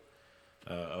 2,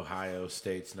 Ohio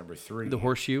State's number 3. The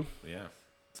Horseshoe, Yeah.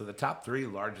 So the top 3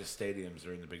 largest stadiums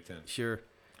are in the Big Ten. sure.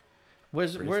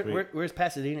 Where's Pretty sweet. where's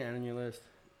Pasadena on your list?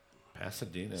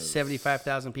 Pasadena.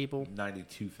 75,000 people.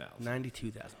 92,000.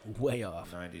 92,000. Way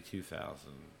off. 92,000.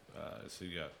 So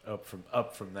you got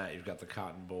up from that. You've got the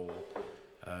Cotton Bowl,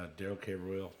 Darrell K.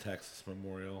 Royal Texas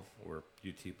Memorial, where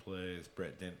UT plays,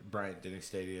 Bryant Denny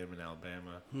Stadium in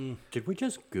Alabama. Did we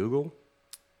just Google?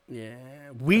 Yeah,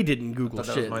 we didn't Google I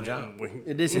thought that shit. was my job.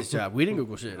 It is his job. We didn't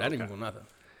Google shit. I didn't Google nothing.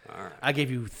 I gave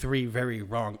you 3 very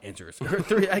wrong answers.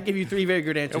 I gave you 3 very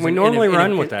good answers. And we normally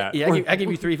run with that. Yeah, I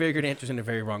gave you 3 very good answers in a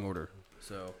very wrong order.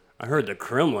 So I heard the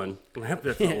Kremlin.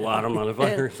 That's a lot of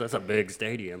motherfuckers. That's a big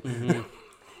stadium.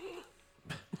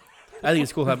 I think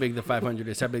it's cool how big the 500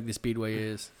 is, how big the Speedway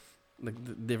is. Like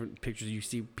the different pictures you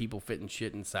see people fitting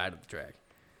shit inside of the track.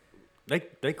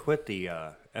 They quit the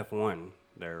F1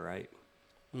 there, right?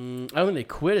 I don't think they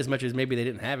quit as much as maybe they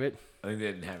didn't have it. I think they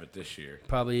didn't have it this year.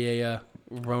 Probably a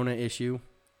Rona issue.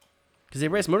 Because they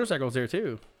race motorcycles there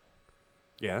too.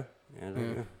 Yeah.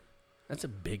 That's a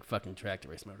big fucking track to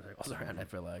race motorcycles around, I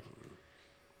feel like.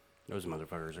 Those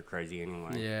motherfuckers are crazy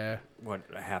anyway. Yeah. What,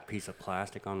 a half piece of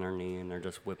plastic on their knee and they're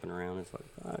just whipping around. It's like,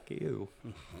 fuck you.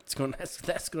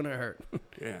 That's gonna hurt.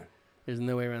 Yeah. There's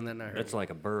no way around that not hurting. That's like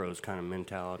a Burroughs kind of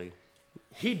mentality.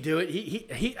 He'd do it.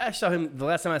 He I saw him the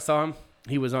last time I saw him,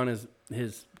 he was on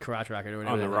his crotch rocket or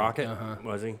whatever. On the rocket, Uh-huh.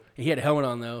 was he? He had a helmet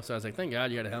on though, so I was like, thank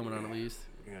God you had a helmet on at least.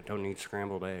 Yeah, don't need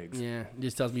scrambled eggs. Yeah, it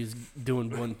just tells me he's doing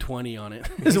 120 on it.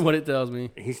 Is what it tells me.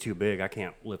 He's too big. I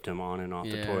can't lift him on and off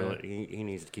the Yeah. toilet. He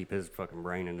needs to keep his fucking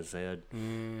brain in his head.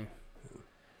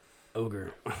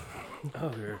 Ogre.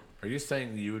 Are you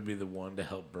saying you would be the one to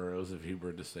help Burroughs if he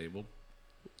were disabled?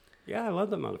 Yeah, I love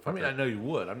that motherfucker. I mean, I know you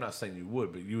would. I'm not saying you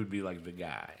would, but you would be like the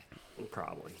guy.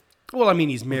 Probably. Well, I mean,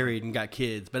 he's married and got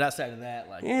kids, but outside of that,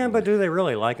 like, Yeah, but do they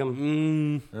really like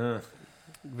him?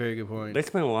 Very good point. They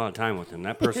spent a lot of time with him.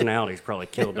 That personality's probably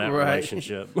killed that Right.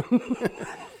 relationship.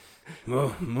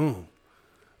 No.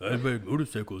 I make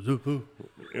motorcycles.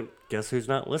 Guess who's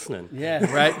not listening?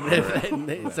 Yeah, right.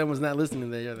 Someone's not listening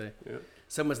there, are they? Yeah.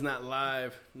 Someone's not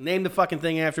live. Name the fucking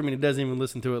thing after me and it doesn't even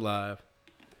listen to it live.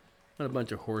 What a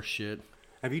bunch of horse shit.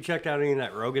 Have you checked out any of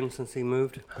that Rogan since he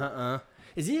moved?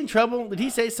 Is he in trouble? Did he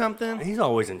say something? He's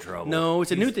always in trouble. No,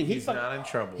 it's a new thing. He's not in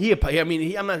trouble. I'm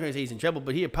not going to say he's in trouble,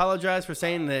 but he apologized for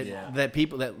saying that Yeah. that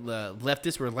people that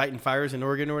leftists were lighting fires in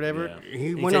Oregon or whatever.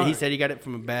 Yeah. He said he got it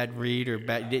from a bad read or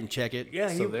didn't check it. Yeah,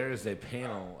 So there is a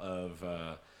panel of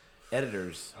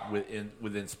editors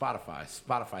within Spotify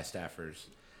staffers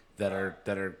that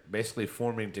are basically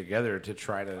forming together to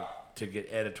try to get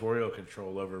editorial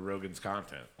control over Rogan's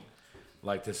content.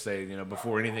 Like to say,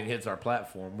 before anything hits our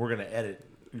platform, we're going to edit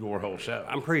your whole show.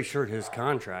 I'm pretty sure his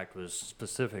contract was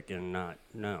specific and not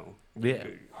no. Yeah.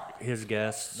 His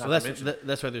guests. So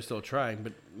that's why they're still trying.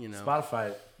 But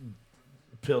Spotify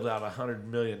pilled out $100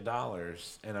 million,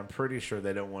 and I'm pretty sure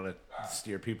they don't want to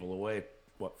steer people away.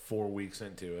 4 weeks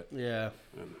into it? yeah,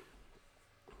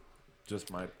 Just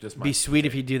my. be sweet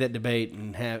if you do that debate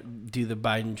and do the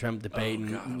Biden-Trump debate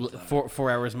and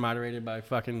 4 hours moderated by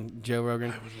fucking Joe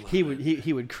Rogan. He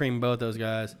would cream both those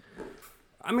guys.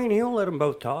 I mean, he'll let them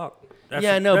both talk. That's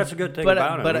Yeah, I know. That's a good thing but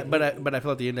about him. But I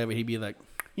feel at the end of it, he'd be like,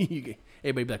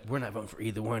 everybody be like, we're not voting for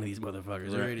either one of these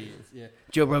motherfuckers. They're idiots. Yeah.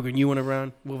 Joe Rogan, you want to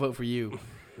run? We'll vote for you.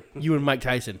 You and Mike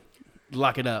Tyson,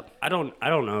 lock it up. I don't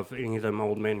know if any of them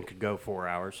old men could go 4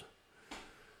 hours.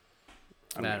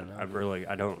 I don't know.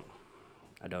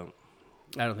 I don't.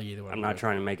 I don't think either one. I'm not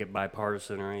trying to make it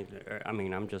bipartisan or anything. I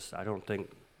mean, I don't think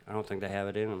they have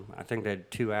it in them. I think they had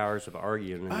 2 hours of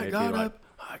arguing, and they'd be like,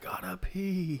 I gotta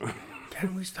pee.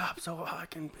 Can we stop so I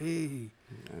can pee?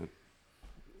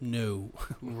 No.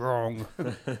 Wrong.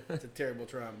 It's a terrible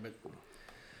Trump, but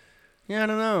yeah, I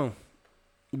don't know.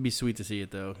 It'd be sweet to see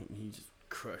it though. He just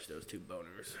crushed those two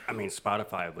boners. I mean,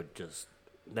 Spotify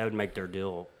that would make their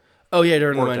deal. Oh yeah,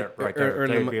 earn the Worth money, it right there. earn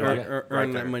They'd the be mo- like, earn right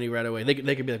that there. money right away. They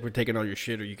could be like, we're taking all your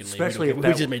shit, or you can leave. Especially if we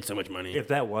that- just made so much money. If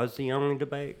that was the only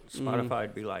debate, Spotify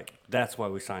would be like, "That's why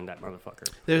we signed that motherfucker."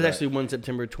 There's actually one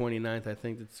September 29th. I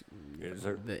think that's Is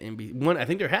there? the NBC one. I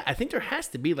think there has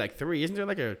to be like 3. Isn't there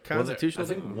like a constitutional? I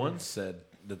think one said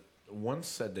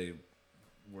they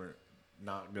were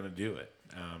not going to do it,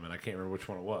 and I can't remember which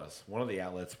one it was. One of the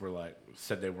outlets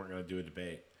said they weren't going to do a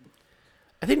debate.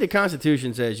 I think the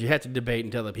Constitution says you have to debate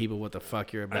and tell the people what the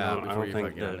fuck you're I about don't, I before don't you think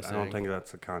fucking on the that. I don't thing. think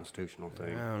that's a constitutional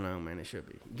thing. I don't know, man. It should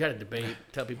be. You got to debate,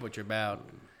 tell people what you're about.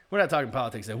 We're not talking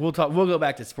politics though. We'll go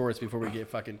back to sports before we get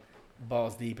fucking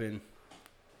balls deep in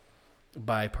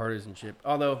bipartisanship.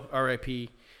 Although R.I.P.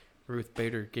 Ruth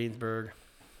Bader Ginsburg,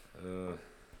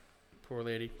 poor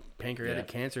lady, pancreatic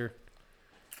cancer.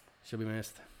 She'll be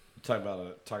missed. Talk about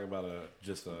a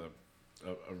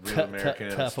real American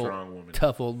and a strong woman.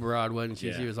 Tough old broad, wasn't she?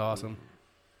 Yeah. She was awesome.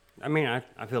 I mean,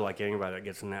 I feel like anybody that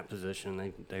gets in that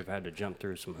position, they've had to jump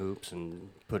through some hoops and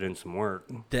put in some work.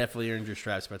 Definitely earned your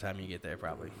stripes by the time you get there,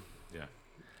 probably. Yeah.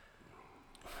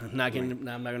 I'm not going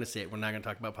to say it. We're not going to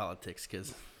talk about politics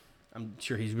because I'm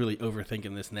sure he's really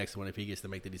overthinking this next one if he gets to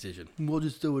make the decision. We'll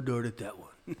just throw a dart at that one.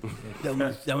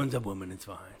 that one's a woman. It's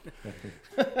fine.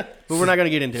 But we're not going to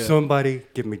get into it. Somebody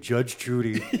give me Judge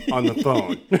Judy on the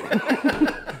phone.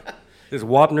 Is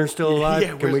Wapner still alive?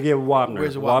 Yeah, Can we get Wapner?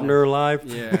 where's Is Wapner? Wapner alive?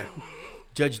 Yeah.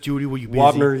 Judge Judy, were you busy?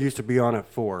 Wapner used to be on at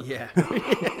 4. Yeah.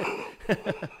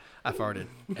 I farted.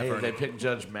 Hey, they picked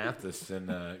Judge Mathis,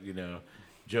 and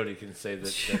Jody can say that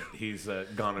he's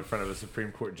gone in front of a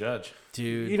Supreme Court judge.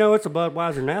 Dude. You know, it's a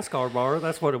Budweiser NASCAR bar.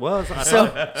 That's what it was.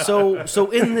 So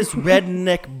in this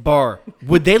redneck bar,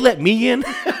 would they let me in?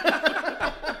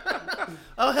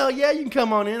 Oh, hell yeah, you can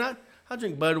come on in. I'll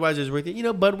drink Budweiser's with you. You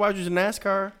know, Budweiser's in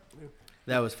NASCAR.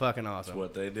 That was fucking awesome. That's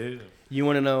what they do. You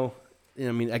want to know?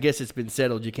 I mean, I guess it's been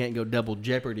settled. You can't go double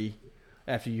jeopardy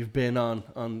after you've been on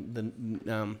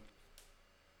the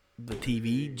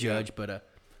TV judge. But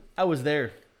I was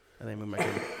there. I think my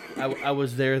I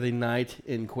was there the night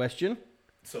in question.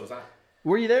 So was I.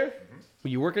 Were you there? Were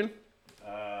you working?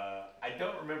 I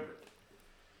don't remember.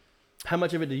 How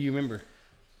much of it do you remember?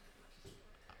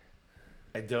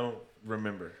 I don't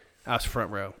remember. I was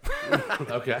front row,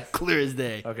 Okay. clear as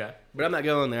day. Okay. But I'm not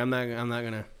going there. I'm not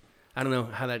gonna. I don't know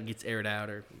how that gets aired out,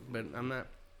 but I'm not.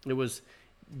 It was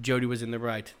Jody was in the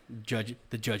right.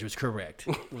 The judge was correct.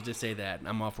 We'll just say that.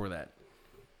 I'm all for that.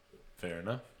 Fair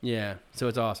enough. Yeah, so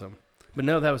it's awesome. But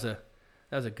no, that was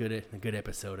a good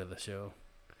episode of the show.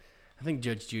 I think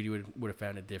Judge Judy would have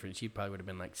found it different. She probably would have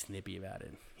been like snippy about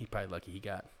it. He's probably lucky he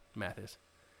got Mathis.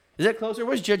 Is that closer?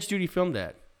 Where's Judge Judy filmed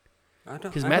at?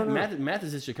 Because I don't know. Math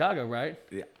is in Chicago, right?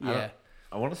 Yeah. Yeah.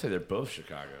 I want to say they're both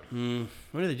Chicago.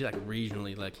 What do they do like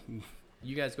regionally? Like,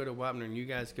 you guys go to Wapner and you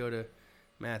guys go to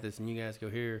Mathis and you guys go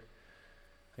here.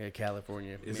 Yeah,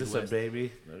 California. Is Midwest. this a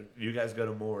baby? You guys go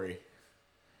to Maury.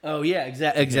 Oh yeah,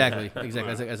 exactly. I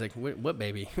was like, what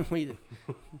baby? Wait,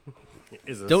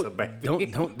 Is this a baby?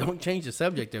 don't change the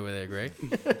subject over there, Greg.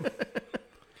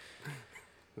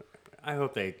 I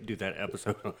hope they do that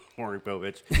episode on Maury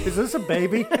Povich. Is this a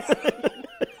baby?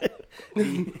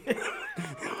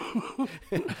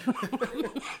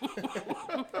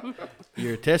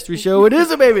 Your test show. It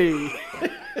is a baby.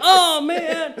 Oh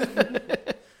man!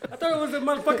 I thought it was a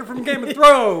motherfucker from Game of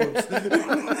Thrones.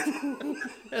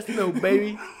 That's no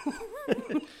baby.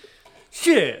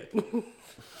 Shit! Oh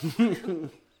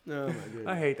my goodness.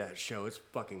 I hate that show. It's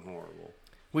fucking horrible.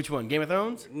 Which one? Game of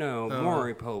Thrones? No,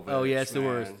 Maury Povich. Oh yeah, it's the man.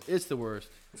 worst. It's the worst.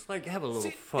 It's like have a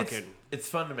little fucking. It's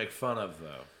fun to make fun of,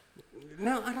 though.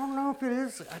 No, I don't know if it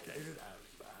is.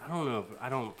 I don't know. I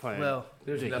don't find Well,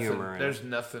 There's the nothing. humor. In There's it.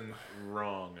 nothing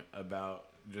wrong about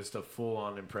just a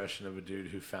full-on impression of a dude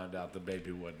who found out the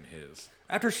baby wasn't his.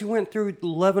 After she went through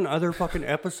 11 other fucking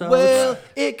episodes. Well,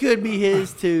 it could be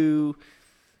his too.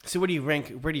 So what do you rank?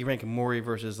 Where do you rank a Maury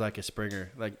versus like a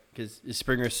Springer? Like, because is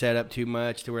Springer set up too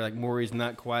much to where like Maury's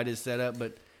not quite as set up,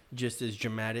 but just as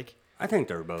dramatic? I think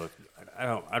they're both. I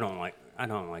don't like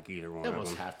either one They of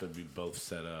almost them. have to be both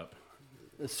set up.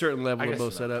 A certain level I of guess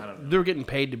both not. set I up. don't know. They're getting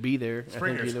paid to be there.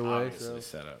 Springer's I think either way. obviously So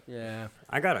set up. yeah,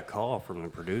 I got a call from the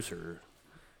producer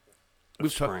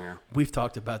of Springer. we've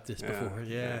talked about this before.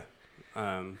 Yeah.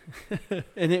 And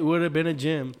And it would have been a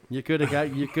gym. You could have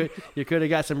got you could have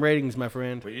got some ratings, my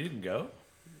friend. But you didn't go?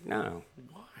 no,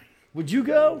 Would you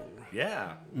go?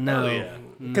 Yeah. No. Oh, yeah.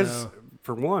 because No.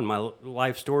 for one, my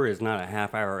life story is not a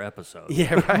half-hour episode.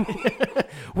 Yeah, right.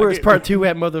 Where's part 2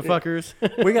 at, motherfuckers?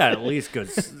 We got at least good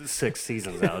 6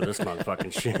 seasons out of this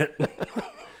motherfucking shit.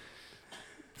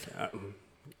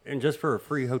 And just for a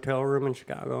free hotel room in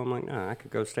Chicago, I'm like, nah, I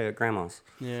could go stay at grandma's.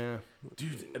 Yeah.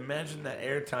 Dude, imagine that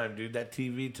airtime, dude. That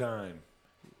TV time.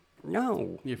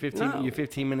 No, Your 15 no. your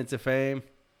 15 minutes of fame.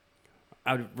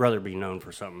 I'd rather be known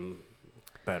for something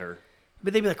better.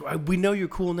 But they'd be like, we know you're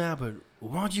cool now, but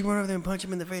why don't you run over there and punch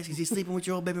him in the face because he's sleeping with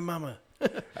your old baby mama?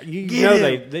 You Get know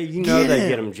him. they Get get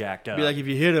him. them jacked up. Be like, if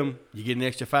you hit him, you get an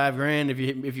extra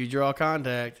 $5,000 if you draw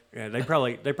contact. Yeah, they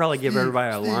probably give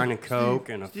everybody a line of Coke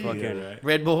and a fucking right.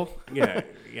 Red Bull. yeah.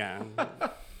 You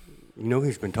know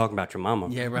he's been talking about your mama.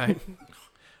 Yeah, right.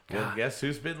 Well, guess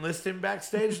who's been listening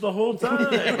backstage the whole time?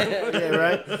 Yeah,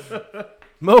 right.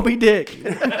 Moby Dick.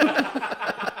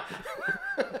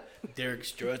 Derek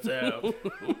struts out.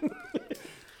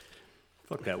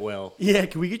 Fuck that well. Yeah,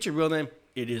 can we get your real name?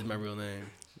 It is my real name.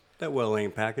 That well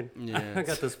ain't packing. Yeah. I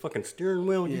got this fucking steering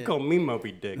wheel. You Yeah. call me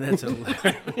Moby Dick. That's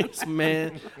hilarious,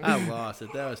 man. I lost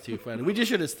it. That was too funny. We just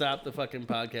should have stopped the fucking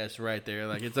podcast right there.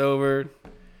 Like, it's over.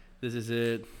 This is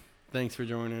it. Thanks for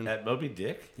joining. At Moby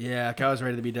Dick? Yeah, like, I was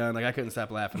ready to be done. Like, I couldn't stop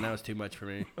laughing. That was too much for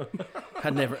me.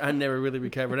 I never really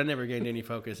recovered. I never gained any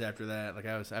focus after that. Like,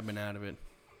 I've been out of it.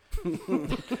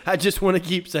 I just want to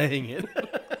keep saying it.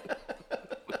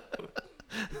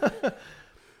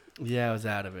 Yeah, I was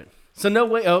out of it. So no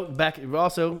way. Oh, back.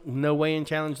 Also, no weigh-in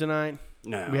challenge tonight.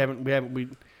 No. We haven't.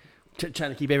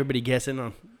 Trying to keep everybody guessing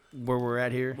on where we're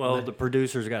at here. Well, the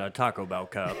producer's got a Taco Bell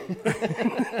cup,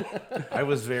 I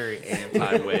was very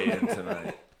anti-weigh-in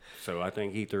tonight. so I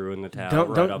think he threw in the towel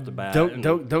right off the bat. and-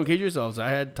 Don't kid yourselves. I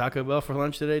had Taco Bell for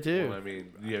lunch today too. Well, I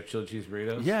mean, you have chili cheese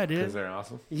burritos? Yeah, I did. Because they're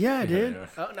awesome. Yeah, I did.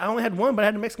 I only had one, but I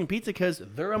had a Mexican pizza because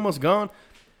they're almost gone.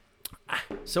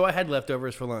 So I had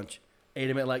leftovers for lunch. Ate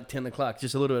them at like 10 o'clock.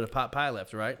 Just a little bit of pot pie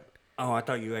left, right? Oh, I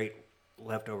thought you ate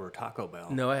leftover Taco Bell.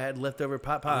 No, I had leftover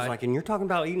pot I pie. was like, and you're talking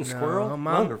about eating squirrel?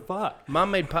 Mom. Motherfuck.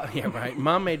 Mom made pot. Yeah, right.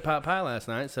 Mom made pot pie last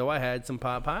night, so I had some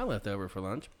pot pie left over for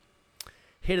lunch.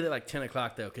 Hit it at like 10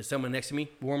 o'clock though, because someone next to me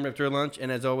warmed up their lunch,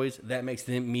 and as always, that makes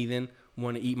me then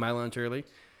want to eat my lunch early.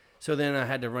 So then I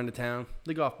had to run to town.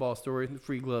 The golf ball story, the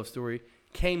free glove story.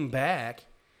 Came back,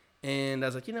 and I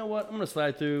was like, you know what? I'm gonna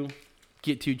slide through,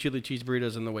 get 2 chili cheese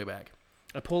burritos on the way back.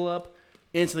 I pull up,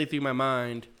 instantly through my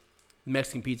mind,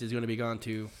 Mexican pizza is gonna be gone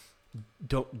too.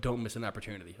 Don't miss an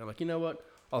opportunity. I'm like, you know what?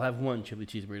 I'll have 1 chili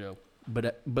cheese burrito,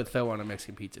 but throw on a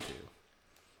Mexican pizza too,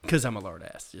 because I'm a lard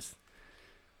ass. Just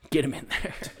get him in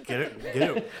there.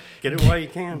 Get it while you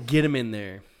can. Get him in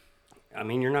there. I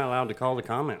mean, you're not allowed to call the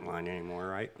comment line anymore,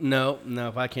 right? No,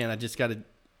 if I can, I just got to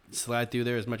slide through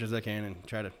there as much as I can and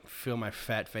try to fill my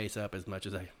fat face up as much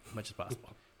as possible.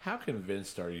 How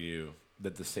convinced are you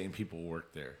that the same people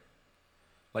work there?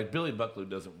 Like Billy Bucklew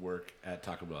doesn't work at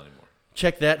Taco Bell anymore.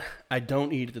 Check that. I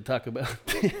don't eat at the Taco Bell.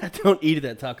 I don't eat at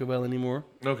that Taco Bell anymore.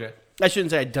 Okay. I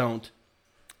shouldn't say I don't.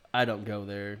 I don't go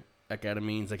there. That kind of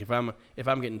means like if I'm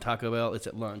getting Taco Bell, it's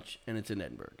at lunch and it's in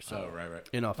Edinburgh. So right.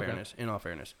 in all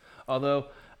fairness, although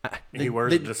He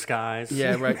wears a disguise.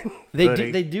 Yeah, right.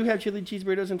 They do have chili cheese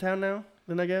burritos in town now.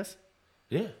 Then I guess.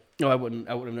 Yeah. No, I wouldn't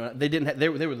have known. They didn't. They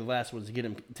were the last ones to get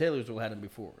them. Taylorsville had them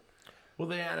before. Well,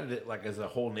 they added it like as a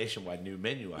whole nationwide new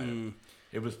menu item.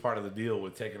 It was part of the deal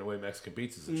with taking away Mexican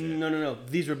pizzas and shit. No.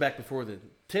 These were back before then.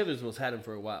 Taylorsville's had them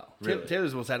for a while. Really?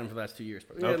 Taylorsville's had them for the last 2 years.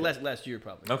 Okay. Last year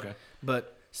probably. Okay.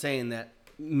 But saying that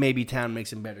maybe town makes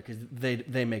them better because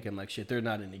they make them like shit. They're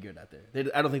not any good out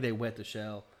there. I don't think they wet the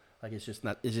shell. Like it's just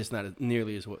not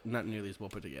nearly as well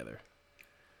put together.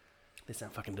 They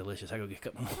sound fucking delicious. I go get a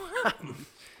couple more.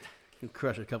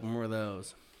 Crush a couple more of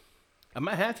those. I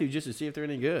might have to just to see if they're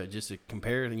any good, just to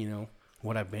compare,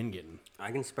 what I've been getting.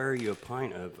 I can spare you a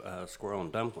pint of squirrel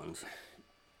and dumplings.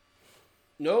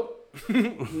 Nope.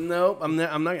 Nope. I'm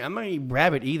not gonna eat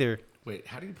rabbit either. Wait,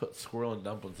 how do you put squirrel and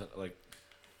dumplings in, like,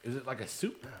 is it like a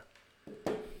soup?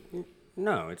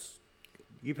 No,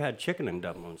 you've had chicken and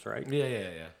dumplings, right?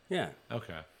 Yeah. Yeah.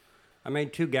 Okay. I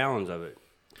made 2 gallons of it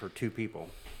for 2 people.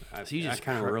 So you just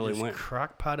kind of really just went.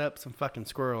 crock pot up some fucking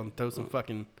squirrel and throw some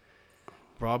fucking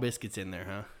raw biscuits in there,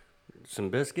 huh? Some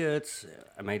biscuits.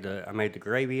 I made the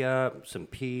gravy up. Some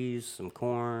peas, some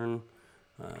corn,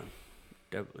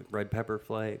 red pepper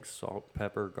flakes, salt,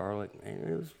 pepper, garlic.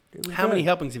 It was How good. many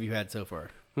helpings have you had so far?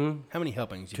 Hmm? How many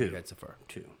helpings have 2. you had so far?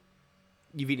 2.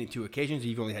 You've eaten 2 occasions, or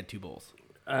you've only had 2 bowls?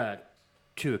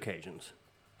 2 occasions.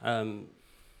 I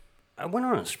went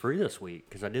on a spree this week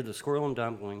because I did the squirrel and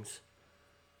dumplings.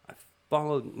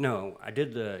 I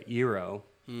did the gyro.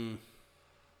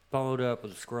 Followed up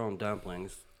with the squirrel and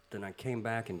dumplings. Then I came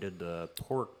back and did the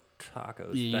pork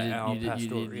tacos. You Yeah.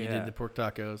 did the pork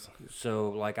tacos. So,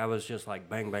 like, I was just like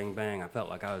bang, bang, bang. I felt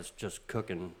like I was just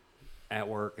cooking at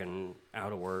work and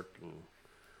out of work. And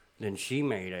then she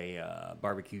made a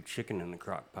barbecue chicken in the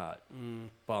crock pot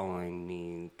following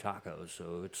the tacos.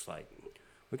 So it's like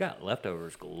we got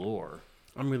leftovers galore.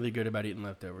 I'm really good about eating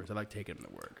leftovers. I like taking them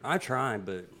to work. I try,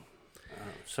 but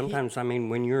sometimes, I mean,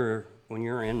 when you're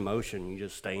in motion, you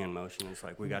just stay in motion. It's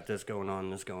like we got this going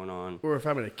on. Or if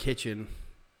I'm in a kitchen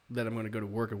that I'm going to go to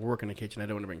work and work in the kitchen, I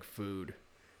don't want to bring food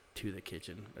to the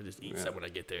kitchen. I just eat something when I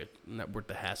get there. Not worth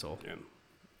the hassle. Yeah.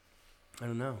 I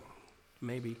don't know.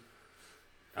 Maybe.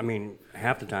 I mean,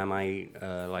 half the time I eat,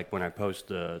 like when I post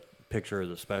the picture of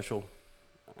the special,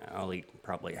 I'll eat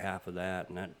probably half of that,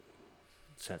 and that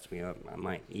sets me up. I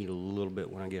might eat a little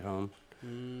bit when I get home.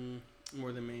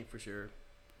 More than me, for sure.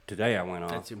 Today I went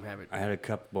I'd off. assume have it. I had a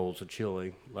couple bowls of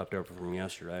chili left over from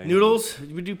yesterday. Noodles?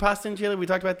 We do pasta and chili. We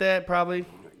talked about that, probably.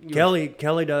 Kelly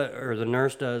does, or the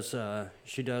nurse does,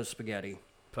 she does spaghetti.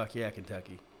 Fuck yeah,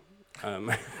 Kentucky.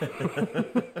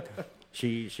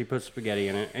 She puts spaghetti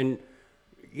in it, and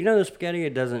the spaghetti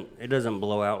it doesn't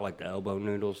blow out like the elbow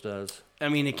noodles does. I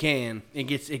mean, it can.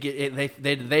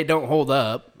 They don't hold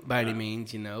up by any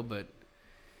means, but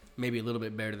maybe a little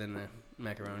bit better than the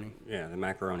macaroni. Yeah, the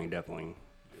macaroni definitely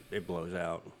it blows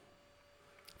out.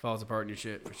 Falls apart in your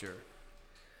shit for sure.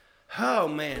 Oh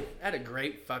man, I had a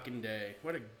great fucking day.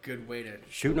 What a good way to.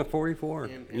 Shooting a 44.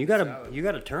 And You got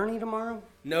salad. a tourney tomorrow?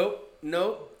 Nope.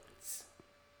 It's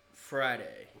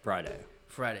Friday.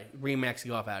 Remax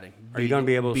golf outing. Are you gonna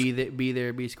be able to be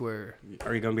there, be square?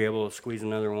 Are you gonna be able to squeeze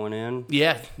another one in?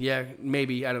 Yeah,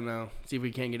 maybe. I don't know. See if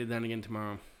we can't get it done again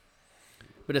tomorrow.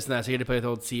 But it's nice. I get to play with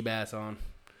old Seabass on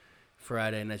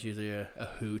Friday, and that's usually a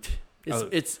hoot.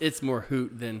 It's more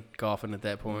hoot than golfing at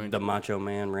that point. The macho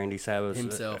man, Randy Savage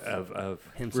Himself. of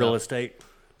Himself. real estate.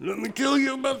 Let me tell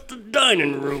you about the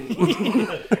dining room.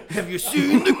 Have you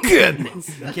seen the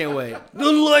cabinets? I can't wait.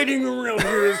 The lighting around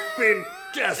here is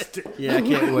fantastic. Yeah, I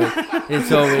can't wait.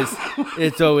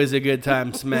 It's always a good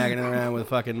time smacking around with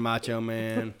fucking Macho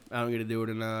Man. I don't get to do it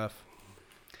enough.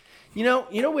 You know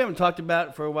we haven't talked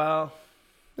about for a while.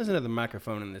 There's another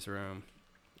microphone in this room.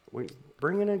 We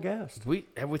bring in a guest.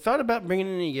 Have we thought about bringing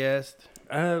in any guest?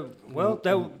 Lighten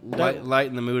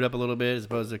the mood up a little bit as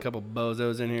opposed to a couple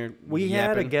bozos in here. We yapping.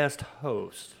 had a guest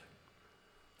host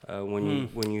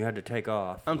when you had to take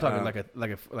off. I'm talking like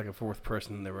a fourth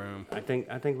person in the room. I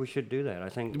think we should do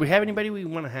that. Do we have anybody we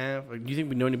want to have? Like, do you think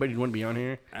we know anybody who want to be on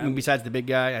here? I mean, besides the big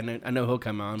guy, I know he'll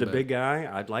come on. The big guy.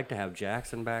 I'd like to have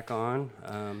Jackson back on.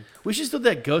 We should still do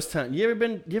that ghost hunt. You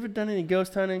ever done any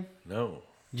ghost hunting? No.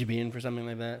 Did you be in for something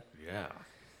like that? Yeah.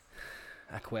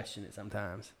 I question it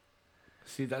sometimes.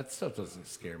 See, that stuff doesn't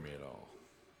scare me at all.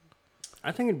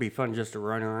 I think it'd be fun just to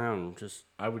run around and just.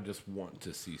 I would just want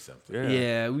to see something.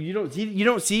 Yeah. Yeah, you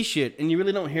don't see shit, and you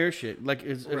really don't hear shit. Like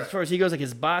as far as he goes, like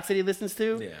his box that he listens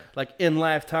to, Yeah. like in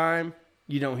lifetime,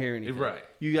 you don't hear anything. Right.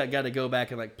 You got to go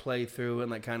back and like play through it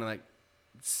and like kind of like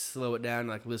slow it down and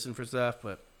like listen for stuff.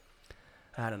 But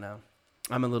I don't know.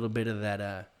 I'm a little bit of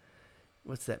that.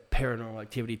 What's that? Paranormal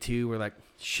Activity 2, where like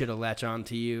shit'll latch on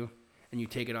to you and you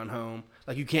take it on home.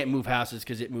 Like you can't move houses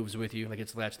because it moves with you. Like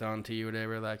it's latched on to you, or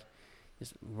whatever. Like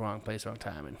it's wrong place, wrong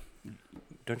time. And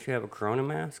Don't you have a Corona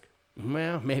mask?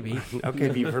 well, maybe. I'll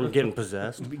keep you from getting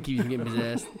possessed. Keep you from getting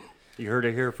possessed. You heard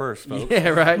it here first, folks. Yeah,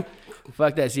 right.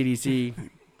 Fuck that CDC.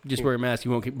 Just wear a mask.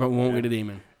 You won't get a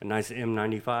demon. A nice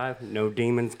M95. No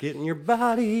demons get in your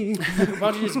body.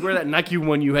 Why don't you just wear that Nike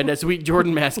one you had, that sweet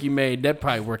Jordan mask you made? That'd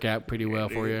probably work out pretty well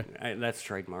for you. That's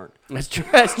trademarked. That's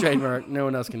trademark. No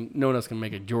one else can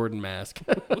make a Jordan mask,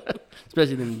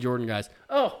 especially them Jordan guys.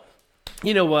 Oh,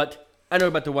 you know what? I know we're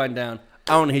about to wind down.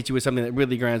 I want to hit you with something that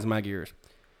really grinds my gears.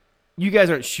 You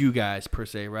guys aren't shoe guys per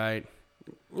se, right?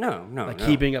 No. Like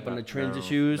keeping up on the trends of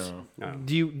shoes. No.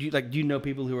 Do you know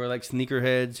people who are like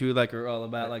sneakerheads who like are all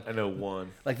about like I know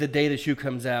one. like the day the shoe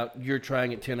comes out, you're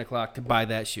trying at 10 o'clock to buy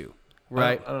that shoe,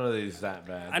 right? I don't know that he's that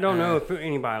bad. I don't know if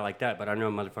anybody like that, but I know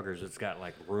motherfuckers that's got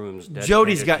like rooms.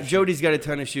 Jody's dedicated to Jody's got a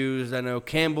ton of shoes. I know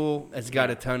Campbell has got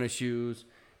a ton of shoes,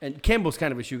 and Campbell's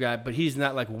kind of a shoe guy, but he's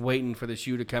not like waiting for the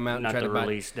shoe to come out and not try the to buy.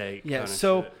 release date. Yeah, kinda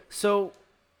so shit.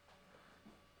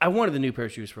 I wanted the new pair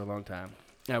of shoes for a long time.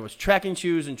 I was tracking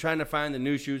shoes and trying to find the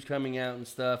new shoes coming out and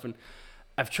stuff, and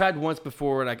I've tried once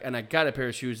before, and I got a pair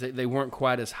of shoes. They weren't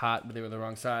quite as hot, but they were the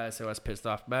wrong size, so I was pissed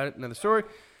off about it. Another story.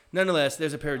 Nonetheless,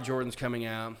 there's a pair of Jordans coming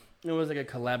out. It was like a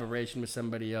collaboration with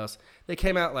somebody else. They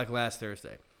came out like last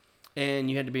Thursday, and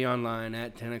you had to be online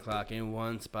at 10 o'clock in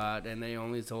one spot, and they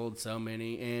only sold so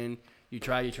many, and you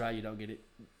try, you don't get it.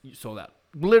 You sold out.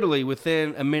 Literally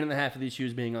within a minute and a half of these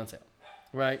shoes being on sale,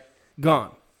 right?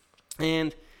 Gone.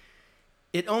 And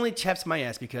it only chaps my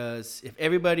ass because if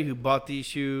everybody who bought these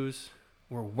shoes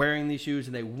were wearing these shoes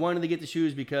and they wanted to get the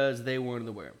shoes because they wanted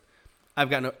to wear them, I've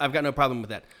got no problem with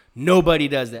that. Nobody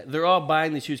does that. They're all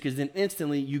buying the shoes because then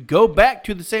instantly you go back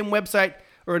to the same website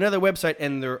or another website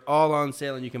and they're all on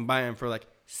sale and you can buy them for like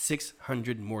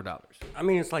 $600 more. I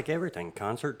mean, it's like everything.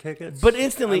 Concert tickets. But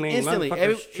instantly,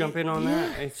 motherfuckers jump in on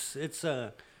that. It's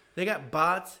They got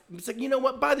bots. It's like, you know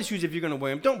what? Buy the shoes if you're going to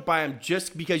wear them. Don't buy them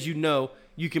just because you know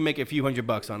you can make a few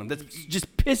 $100 on them. That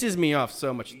just pisses me off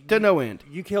so much to no end.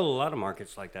 You kill a lot of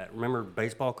markets like that. Remember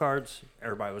baseball cards?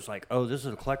 Everybody was like, "Oh, this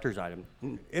is a collector's item."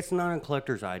 It's not a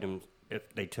collector's item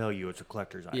if they tell you it's a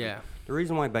collector's item. Yeah. The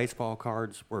reason why baseball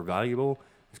cards were valuable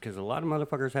is because a lot of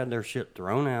motherfuckers had their shit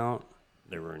thrown out.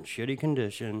 They were in shitty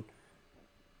condition.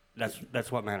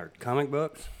 That's what mattered. Comic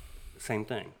books, same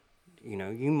thing. You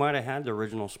know, you might have had the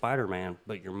original Spider-Man,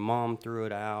 but your mom threw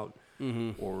it out,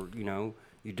 or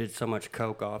you did so much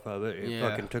coke off of it, it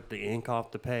fucking took the ink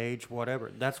off the page,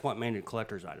 whatever. That's what made it a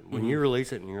collector's item. When you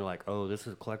release it and you're like, oh, this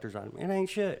is a collector's item, it ain't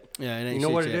shit. Yeah, it ain't You know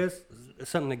shit what yet. it is? It's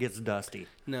something that gets dusty.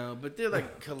 No, but they're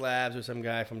like collabs with some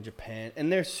guy from Japan,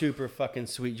 and they're super fucking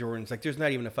sweet Jordans. Like, there's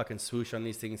not even a fucking swoosh on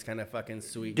these things. Kind of fucking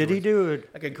sweet. Did he Jordans. do it?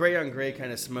 Like a gray on gray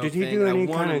kind of smoke Did he thing. do any I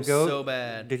want kind them of go? so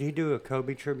bad. Did he do a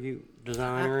Kobe tribute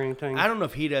design or anything? I don't know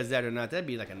if he does that or not. That'd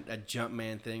be like a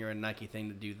Jumpman thing or a Nike thing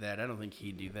to do that. I don't think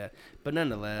he'd do that. But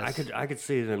nonetheless, I could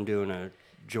see them doing a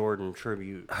Jordan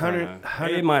tribute. 100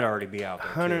 it might already be out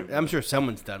there. Too. I'm sure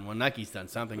someone's done one. Nike's done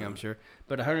something, I'm sure.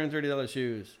 But $130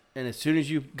 shoes, and as soon as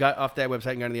you got off that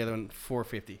website and got to the other one,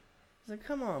 $450. It's like,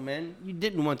 come on, man! You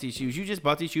didn't want these shoes. You just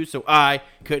bought these shoes, so I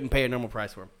couldn't pay a normal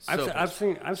price for them. I've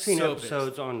seen So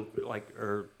episodes on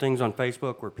or things on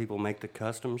Facebook where people make the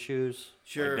custom shoes.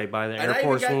 Sure. Like they buy the And Air I even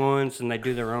Force got- Ones and they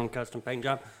do their own custom paint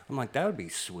job. I'm like, that would be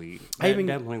sweet. I That even-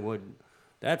 definitely would.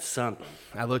 That's something.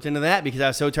 I looked into that because I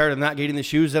was so tired of not getting the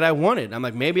shoes that I wanted. I'm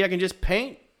like, maybe I can just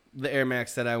paint the Air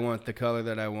Max that I want, the color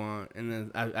that I want. And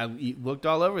then I looked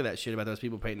all over that shit about those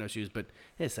people painting those shoes, but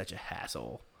it's such a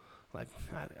hassle. Like,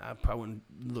 I probably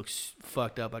wouldn't look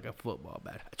fucked up like a football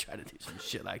bat. I try to do some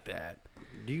shit like that.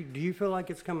 Do you feel like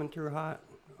it's coming through hot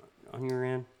on your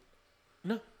end?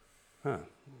 No. Huh.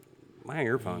 My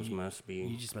earphones must You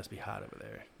be. just must be hot over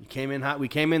there. You came in hot. We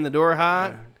came in the door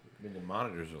hot. I mean, the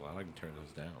monitors are loud. I can turn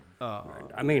those down. Oh,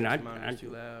 I mean, monitor's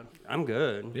too loud. I'm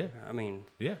good. Yeah. I mean,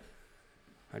 Yeah.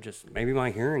 maybe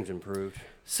my hearing's improved.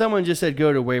 Someone just said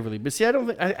go to Waverly, but see, I don't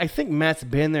think I think Matt's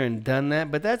been there and done that,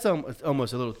 but that's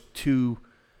almost a little too.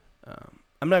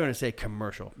 I'm not going to say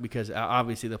commercial because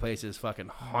obviously the place is fucking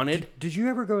haunted. Did you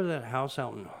ever go to that house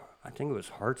out in, I think it was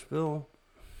Hartsville?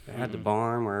 They had the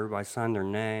barn where everybody signed their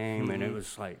name, and it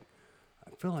was like,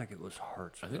 feel like it was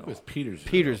Hartsville. I think it was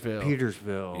Petersville.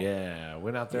 Petersville. Yeah,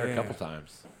 went out there a couple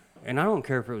times. And I don't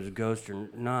care if it was a ghost or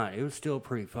not. It was still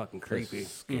pretty fucking creepy.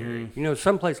 Scary. You know,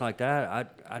 someplace like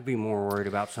that, I'd be more worried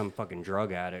about some fucking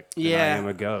drug addict than I am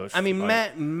a ghost. I mean,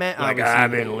 like, Matt. like obviously-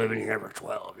 I've been living here for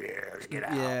 12 years. Get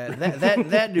out. Yeah,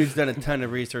 that dude's done a ton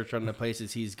of research on the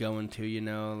places he's going to. You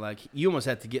know, like you almost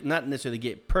have to get not necessarily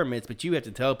get permits, but you have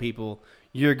to tell people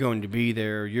you're going to be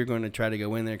there. Or you're going to try to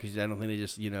go in there because I don't think they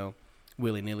just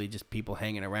willy nilly just people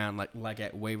hanging around like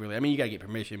at Waverly. I mean, you gotta get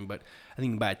permission, but I think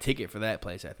you can buy a ticket for that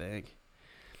place. I think.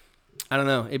 I don't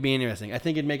know. It'd be interesting. I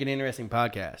think it'd make an interesting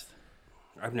podcast.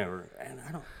 I've never. And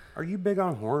I don't. Are you big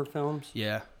on horror films?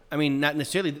 Yeah. I mean, not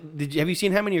necessarily. Have you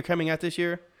seen how many are coming out this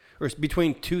year? Or it's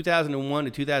between 2001 to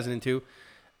 2002?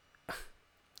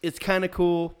 It's kind of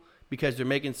cool because they're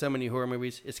making so many horror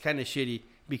movies. It's kind of shitty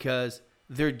because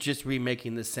they're just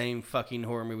remaking the same fucking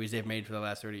horror movies they've made for the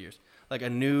last 30 years. Like a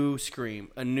new Scream,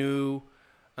 a new...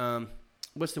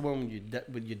 what's the one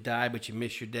when you die but you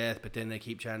miss your death, but then they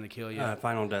keep trying to kill you?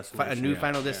 Final Destination. A new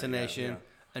Final Destination,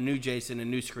 a new Jason, a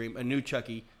new Scream, a new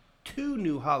Chucky, 2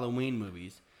 new Halloween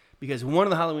movies. Because one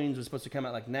of the Halloweens was supposed to come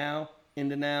out like now, and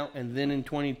then in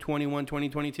 2021,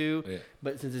 2022. Yeah.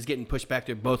 But since it's getting pushed back,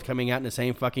 they're both coming out in the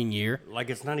same fucking year. Like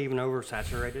it's not even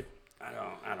oversaturated.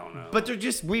 I don't know. But they're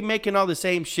just remaking all the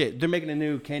same shit. They're making a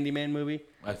new Candyman movie.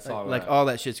 I saw like all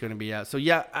that shit's going to be out. So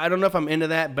yeah, I don't know if I'm into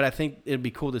that, but I think it'd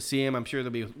be cool to see him. I'm sure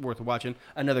it'll be worth watching.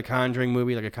 Another Conjuring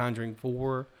movie, like a Conjuring 4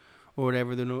 or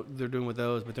whatever they're doing with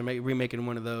those. But they're remaking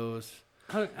one of those.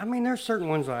 I mean, there's certain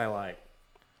ones I like.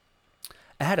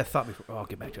 I had a thought before. Oh, I'll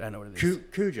get back to it. I know what it is.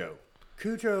 Cujo.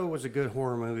 Cujo was a good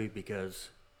horror movie because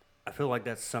I feel like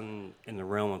that's something in the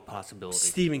realm of possibility.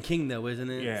 Stephen King, though, isn't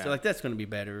it? Yeah. So like that's going to be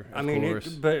better. I mean,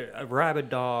 but a rabid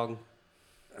dog,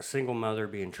 a single mother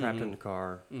being trapped in the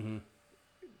car. Mm-hmm.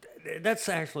 That's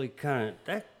actually kind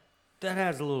of that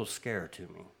has a little scare to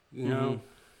me. You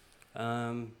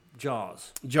know,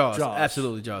 Jaws,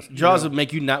 absolutely Jaws. Jaws would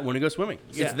make you not want to go swimming.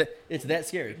 Yeah. It's that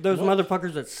scary. Those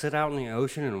motherfuckers that sit out in the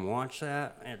ocean and watch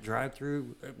that at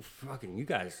drive-through, fucking you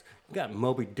guys got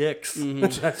Moby Dicks. Mm-hmm.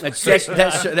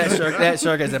 that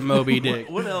shark has a Moby Dick.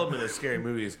 What element of scary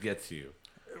movies gets you?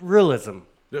 Realism.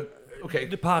 Okay,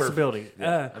 the possibility.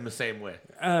 Yeah, I'm the same way.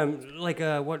 Like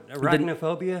what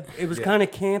arachnophobia? It was kind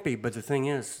of campy, but the thing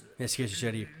is, it scares the shit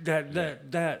out of you.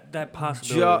 That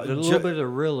possibility, a little bit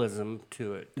of realism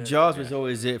to it. Jaws was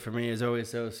always it for me. It's always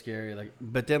so scary.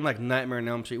 But then Nightmare on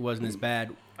Elm Street wasn't as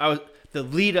bad. The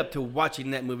lead up to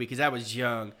watching that movie because I was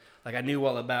young. Like I knew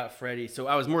all about Freddy, so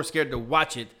I was more scared to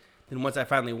watch it than once I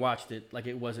finally watched it. Like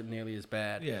it wasn't nearly as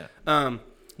bad. Yeah.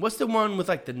 What's the one with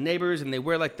the neighbors and they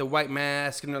wear the white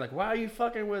mask and they're like, "Why are you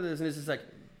fucking with us?" And it's just like,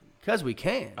 "Cause we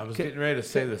can." I was getting ready to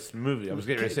say this movie. I was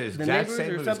getting ready to say this exact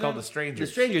same movie. It's called The Strangers.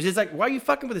 The Strangers. It's like, why are you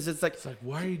fucking with us? It's like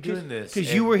why are you doing this?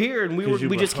 Because you were here and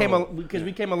we just came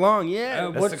along. Yeah.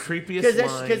 That's the creepiest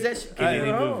line that's in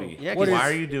any movie. Yeah, why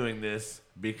are you doing this?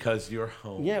 Because you're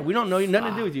home. Yeah, we don't know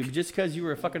nothing to do with you, just because you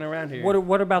were fucking around here.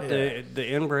 What about the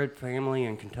inbred family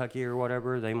in Kentucky or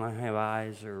whatever? They might have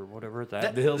eyes or whatever.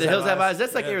 The Hills Have Eyes.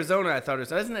 That's like Arizona, I thought.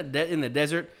 Isn't that in the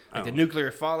desert? Like the nuclear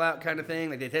fallout kind of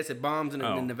thing? Like they tested bombs in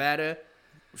Nevada?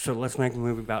 So let's make a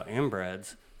movie about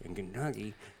inbreds in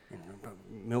Kentucky and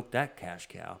milk that cash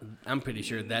cow. I'm pretty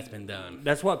sure that's been done.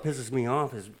 That's what pisses me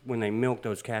off is when they milk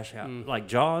those cash cows. Like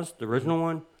Jaws, the original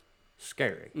one,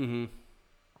 scary. Mm-hmm.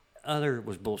 Other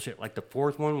was bullshit. Like the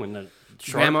fourth one when the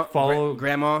shark followed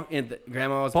grandma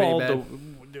was pretty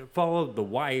bad. Followed the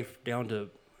wife down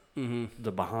to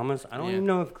the Bahamas. I don't even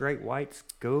know if great whites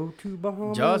go to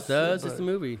Bahamas. Jaws does. It's a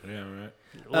movie. Yeah,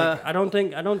 right. I don't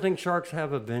think sharks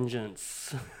have a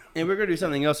vengeance. And we're gonna do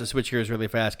something else to switch gears really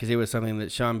fast because it was something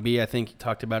that Sean B. I think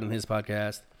talked about in his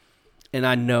podcast, and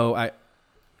I know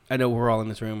we're all in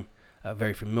this room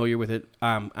very familiar with it.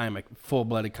 I'm a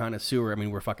full-blooded connoisseur. I mean,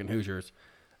 we're fucking Hoosiers.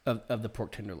 Of the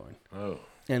pork tenderloin. Oh.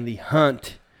 And the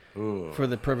hunt for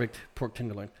the perfect pork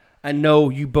tenderloin. I know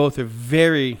you both are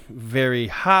very, very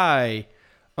high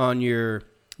on your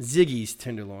Ziggy's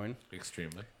tenderloin.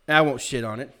 Extremely. I won't shit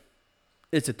on it.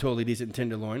 It's a totally decent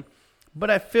tenderloin. But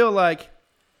I feel like,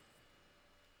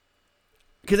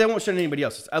 because I won't shit on anybody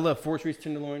else's. I love 4th Street's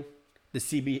tenderloin. The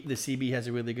CB has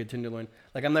a really good tenderloin.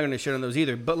 I'm not going to shit on those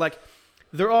either. But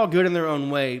they're all good in their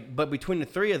own way. But between the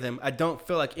 3 of them, I don't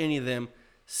feel like any of them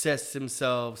sets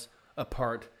themselves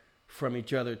apart from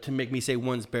each other to make me say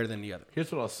one's better than the other.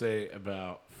 Here's what I'll say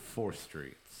about 4th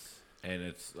Streets, and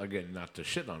it's, again, not to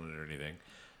shit on it or anything.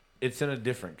 It's in a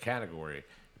different category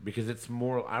because it's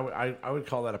more, I would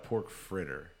call that a pork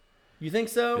fritter. You think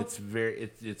so? It's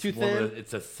very, it's too thin?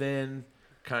 It's a thin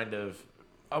kind of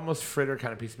almost fritter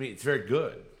kind of piece of meat. It's very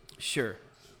good. Sure.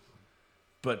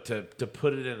 But to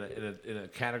put it in a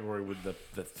category with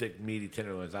the thick meaty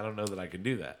tenderloins, I don't know that I can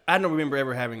do that. I don't remember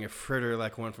ever having a fritter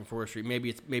like one from 4th Street. Maybe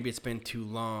it's been too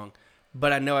long.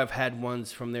 But I know I've had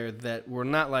ones from there that were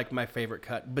not like my favorite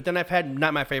cut. But then I've had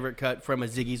not my favorite cut from a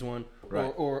Ziggy's one.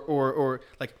 Right. Or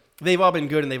like they've all been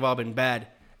good and they've all been bad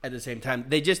at the same time.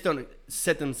 They just don't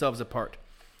set themselves apart.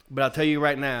 But I'll tell you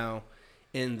right now,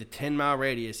 in the 10-mile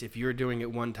radius, if you're doing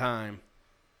it one time,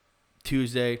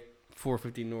 Tuesday,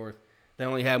 450 North, they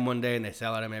only have 1 day and they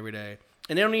sell out them every day.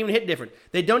 And they don't even hit different.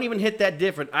 They don't even hit that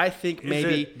different. I think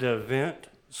maybe... Is it the event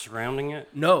surrounding it?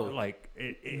 No. Like,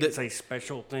 it's a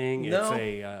special thing? No. It's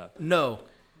a... No,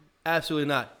 absolutely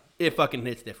not. It fucking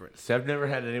hits different. So I've never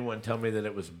had anyone tell me that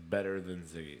it was better than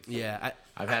Ziggy's. Yeah,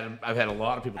 I've had a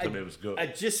lot of people tell me it was good. I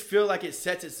just feel like it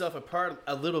sets itself apart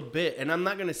a little bit, and I'm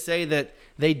not gonna say that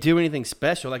they do anything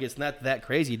special. Like it's not that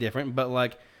crazy different, but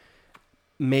like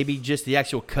maybe just the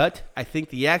actual cut. I think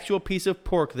the actual piece of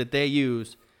pork that they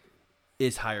use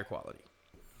is higher quality.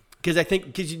 Because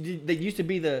they used to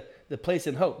be the place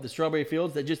in Hope, the Strawberry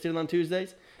Fields that just did it on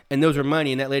Tuesdays, and those were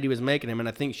money, and that lady was making them, and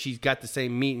I think she's got the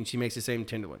same meat and she makes the same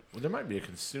tenderloin. Well, there might be a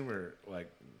consumer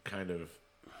like kind of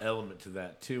element to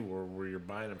that too, where you're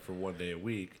buying them for 1 day a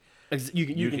week.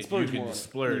 You can splurge more on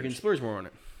it. You can splurge more on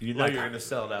it. You know you're going to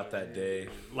sell it out that day.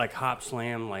 Like Hop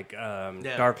Slam, like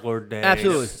Dark Lord Day.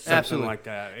 Absolutely. Something Absolutely. like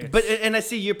that. But and I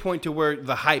see your point to where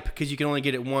the hype, because you can only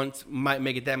get it once, might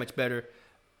make it that much better.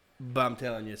 But I'm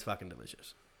telling you, it's fucking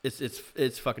delicious.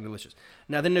 It's fucking delicious.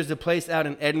 Now then, there's a place out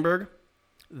in Edinburgh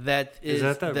that is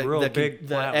that the real big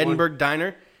the flat Edinburgh one?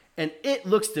 Diner, and it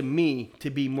looks to me to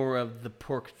be more of the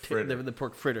pork Fritter. the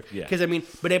pork fritter. Yeah. Because I mean,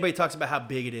 but everybody talks about how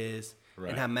big it is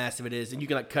Right. and how massive it is, and you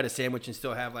can like cut a sandwich and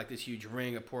still have like this huge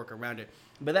ring of pork around it.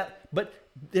 But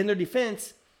in their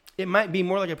defense, it might be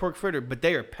more like a pork fritter, but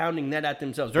they are pounding that out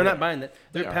themselves. They're not buying that.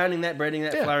 They're pounding that, breading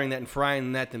that, flouring that, and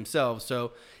frying that themselves.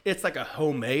 So it's like a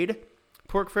homemade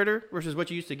pork fritter versus what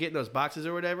you used to get in those boxes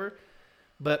or whatever.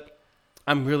 But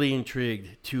I'm really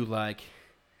intrigued to like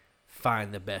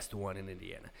find the best one in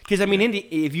Indiana. Because I mean,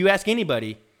 if you ask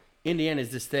anybody, Indiana is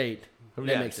the state that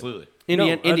makes absolutely. it.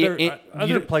 Indiana,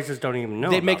 Other places don't even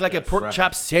know. they make about like a this. pork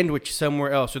chop sandwich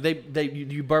somewhere else, or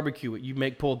you barbecue it. You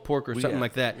make pulled pork or something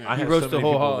like that. I You have roast so the many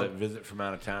whole people hog. that visit from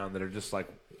out of town that are just like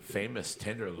famous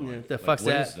tenderloin. Yeah, the like, fuck's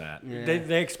what that? is that? Yeah.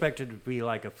 They expect it to be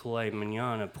like a filet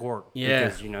mignon of pork. Yeah.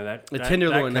 Because, you know, that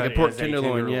tenderloin, like a cut pork is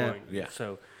tenderloin, yeah. Yeah.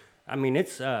 So, I mean,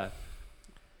 it's, I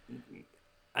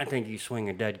think you swing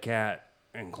a dead cat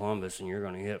in Columbus and you're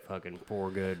going to hit fucking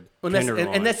 4 good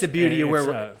tenderloins. And that's the beauty of It's,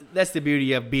 where that's the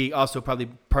beauty of being also probably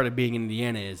part of being in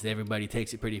Indiana is everybody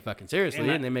takes it pretty fucking seriously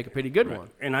and they make a pretty good one.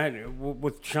 And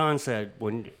what Sean said,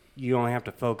 when you only have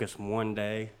to focus one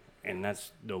day, and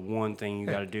that's the one thing you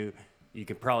got to do, you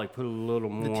could probably put a little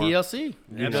more. The TLC,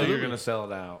 You know you're going to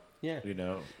sell it out. Yeah. You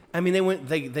know. I mean,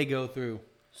 they go through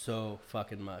so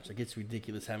fucking much. Like it's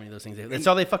ridiculous how many of those things. That's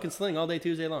all they fucking sling all day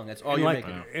Tuesday long. That's all And you're like,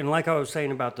 making. and like I was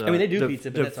saying about the, I mean, they do the,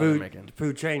 pizza, but the that's all they're food, making.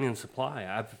 food chain and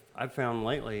supply. I've found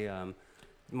lately,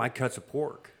 my cuts of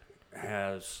pork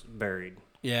has varied.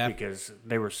 Yeah. Because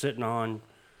they were sitting on.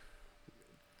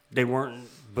 They weren't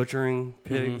butchering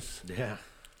pigs. Yeah.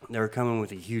 They were coming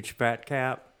with a huge fat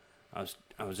cap. I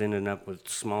was ending up with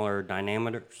smaller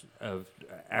diameters of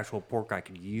actual pork I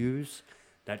could use.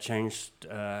 That changed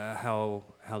how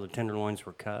the tenderloins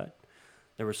were cut.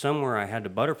 There was some where I had to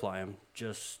butterfly them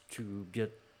just to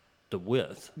get the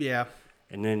width. Yeah.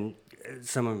 And then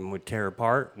some of them would tear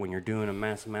apart when you're doing a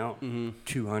mass amount,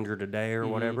 200 a day or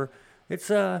whatever. It's,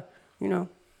 you know,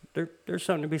 there's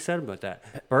something to be said about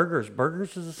that.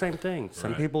 Burgers is the same thing.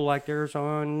 Some people like theirs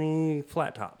on the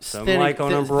flat top. Some like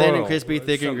on a broil. Thin and crispy,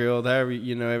 thick and grilled. However,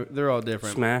 you know, they're all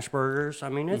different. Smash burgers. I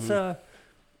mean, it's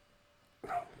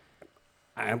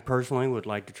I personally would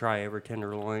like to try every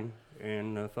tenderloin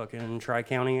in the fucking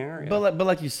Tri-County area. But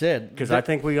like you said, Because I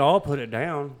think we all put it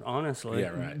down, honestly. Yeah,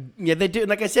 right. yeah, they do.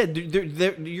 Like I said,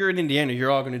 you're in Indiana. You're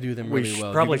all going to do them really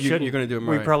well. Probably you're shouldn't. going to do them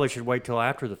We right. probably should wait till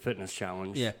after the fitness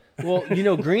challenge. Yeah. Well, you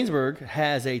know, Greensburg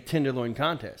has a tenderloin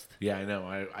contest. Yeah, I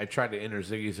know. I tried to enter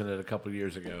Ziggy's in it a couple of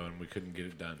years ago, and we couldn't get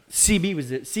it done. CB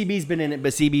was it. CB's been in it,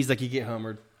 but CB's like you get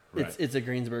homered. Right. It's a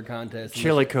Greensburg contest.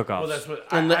 Chili cook-offs. Well, that's what.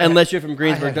 Unless you're from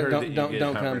Greensburg, I had heard that don't you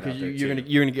get come hammered because out there, you're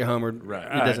too. gonna get homered. Right.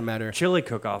 It doesn't matter. Chili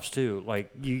cook-offs too.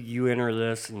 Like you enter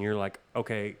this and you're like,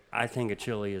 okay, I think a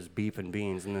chili is beef and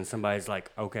beans, and then somebody's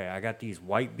like, okay, I got these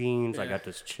white beans, I got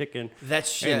this chicken. That's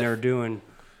chef. And they're doing,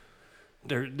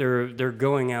 they're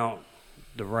going out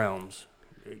the realms.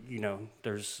 You know,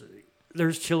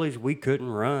 there's chilies we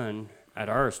couldn't run at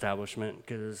our establishment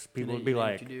because people would be you know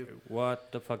what like, you do.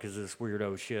 "What the fuck is this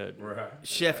weirdo shit?" Right.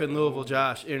 Chef in Louisville,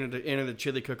 Josh, entered the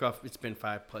chili cook-off. It's been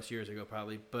 5+ years ago,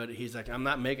 probably. But he's like, I'm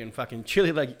not making fucking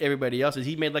chili like everybody else is.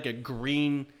 He made like a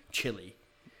green chili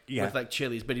Yeah, with like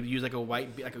chilies, but he used like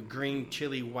a green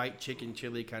chili, white chicken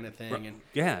chili kind of thing. And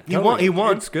yeah. he won. He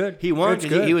won. It's good. He won It's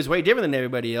because good. he was way different than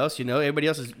everybody else. You know, everybody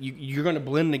else is you're going to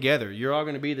blend together. You're all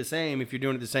going to be the same if you're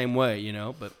doing it the same way. You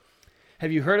know, but.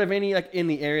 Have you heard of any like in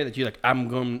the area that you like? I'm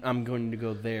going to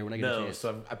go there when I get a No, chance.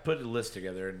 so I put a list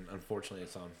together, and unfortunately,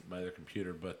 it's on my other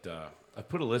computer. But I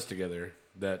put a list together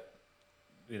that,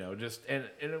 just and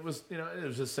it was it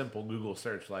was a simple Google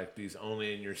search, like these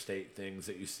only in your state things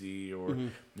that you see, or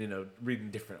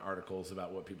reading different articles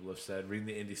about what people have said, reading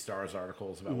the Indy Stars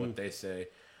articles about what they say,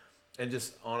 and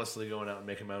just honestly going out and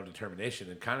making my own determination.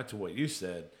 And kind of to what you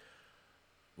said,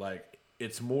 like.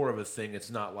 It's more of a thing.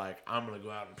 It's not like I'm going to go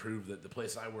out and prove that the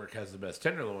place I work has the best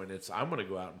tenderloin. It's I'm going to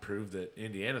go out and prove that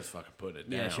Indiana's fucking putting it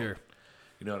down. Yeah, sure.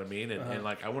 You know what I mean? And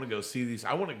like I want to go see these.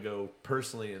 I want to go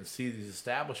personally and see these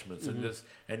establishments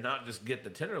and not just get the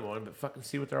tenderloin, but fucking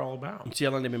see what they're all about. See how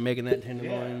long they've been making that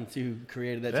tenderloin. See who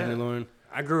created that tenderloin.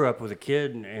 I grew up with a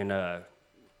kid, and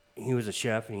he was a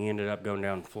chef, and he ended up going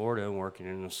down to Florida and working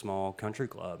in a small country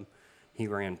club. He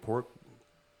ran pork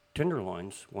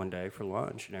tenderloins one day for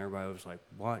lunch, and everybody was like,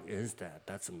 "What is that?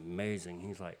 That's amazing."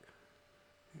 He's like,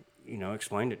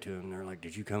 explained it to him. They're like,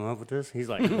 "Did you come up with this?" He's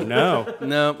like, "No."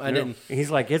 No, I didn't. He's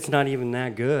like, "It's not even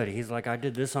that good." He's like, "I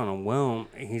did this on a whim."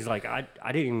 He's like, I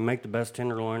didn't even make the best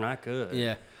tenderloin I could."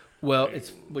 Yeah. Well,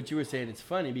 it's what you were saying. It's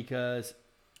funny because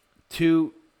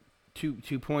two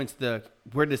points.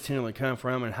 Where does tenderloin come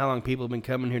from, and how long people have been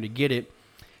coming here to get it.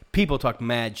 People talk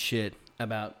mad shit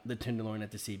about the tenderloin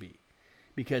at the CB.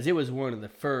 Because it was one of the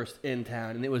first in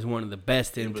town, and it was one of the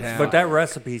best in town. But that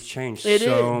recipe's changed It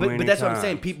so is, many but that's times. what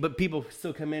I'm saying. But people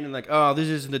still come in and like, oh, this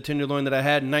isn't the tenderloin that I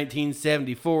had in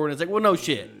 1974, and it's like, well, no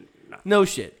shit, no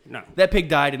shit. No. That pig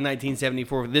died in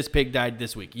 1974. This pig died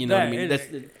this week. You know what I mean?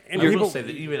 And I will say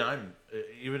that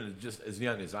even just as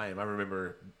young as I am, I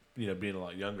remember being a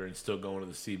lot younger and still going to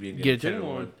the CB and get getting a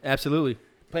tenderloin. tenderloin. Absolutely.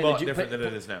 Well, different than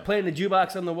it is now. Playing the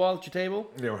jukebox on the wall at your table.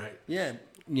 Yeah, right. Yeah,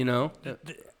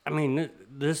 I mean,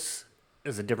 this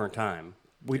is a different time.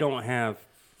 We don't have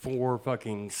 4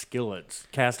 fucking skillets,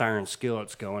 cast iron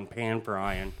skillets going pan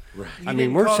frying. Right. I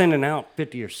mean, we're sending out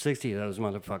 50 or 60 of those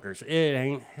motherfuckers. It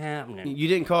ain't happening. You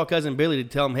didn't call Cousin Billy to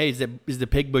tell him, hey, is the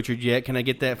pig butchered yet? Can I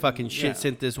get that fucking shit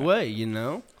sent this way,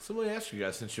 So let me ask you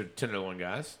guys, since you're tenderloin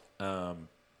guys,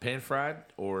 pan fried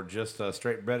or just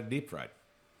straight breaded deep fried?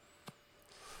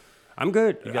 I'm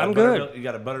good. You got I'm a good. buttermilk- You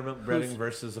got a buttermilk breading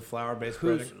versus a flour-based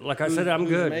breading? Like I said, I'm who's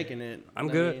good. making it? I'm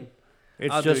I good. mean,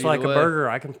 It's I'll do just like a either way. burger.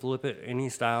 I can flip it any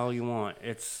style you want.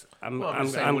 I'm just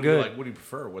saying, I'm what do you good. like? What do you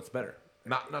prefer? What's better?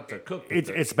 Not to cook. but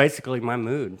It's basically my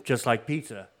mood, just like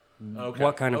pizza. Okay,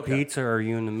 What kind of okay. pizza are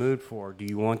you in the mood for? Do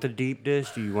you want the deep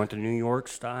dish? Do you want the New York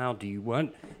style? Do you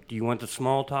want the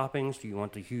small toppings? Do you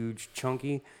want the huge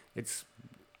chunky?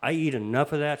 I eat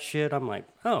enough of that shit. I'm like,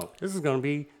 oh, this is gonna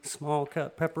be small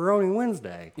cut pepperoni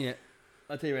Wednesday. Yeah,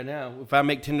 I'll tell you right now. If I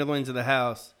make tenderloins at the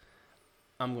house,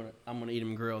 I'm gonna eat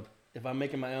them grilled. If I'm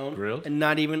making my own, Grilled? and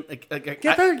not even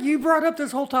You brought up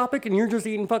this whole topic and you're just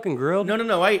eating fucking grilled.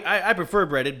 No. I prefer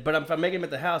breaded, but if I'm making them at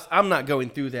the house, I'm not going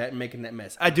through that and making that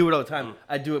mess. I do it all the time.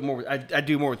 I do it more. I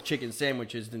do more with chicken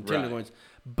sandwiches than Right. tenderloins.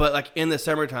 But like in the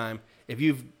summertime, if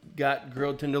you've got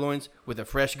grilled tenderloins with a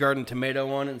fresh garden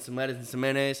tomato on it and some lettuce and some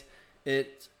mayonnaise,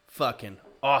 it's fucking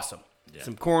awesome. Yeah.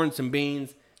 Some corn, some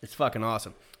beans, it's fucking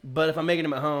awesome. But if I'm making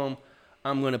them at home,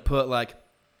 I'm gonna put like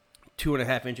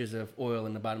 2.5 inches of oil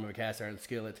in the bottom of a cast iron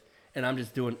skillet, and I'm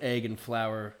just doing egg and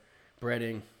flour,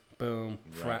 breading, boom,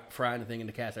 frying the thing in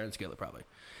the cast iron skillet probably.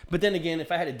 But then again,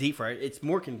 if I had a deep fry, it's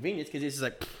more convenient because it's just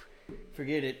like,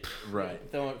 forget it, Right.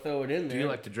 throw it in there. Do you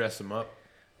like to dress them up?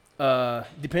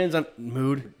 Depends on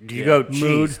mood. Do you go Mood.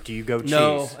 cheese? Do you go cheese?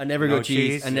 No, I never No go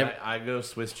cheese. I go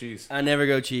Swiss cheese. I never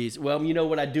go cheese. Well, you know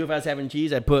what I'd do if I was having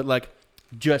cheese? I'd put like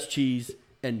just cheese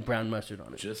and brown mustard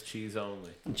on it. Just cheese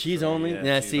only. Cheese only? Yeah,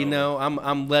 Yeah, cheese see, only. no,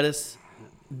 I'm lettuce.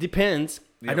 Depends.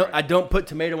 Yeah, I right. don't put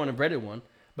tomato on a breaded one,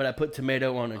 but I put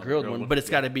tomato on a grilled one. one, But it's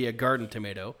yeah. got to be a garden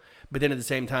tomato. But then at the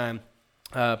same time,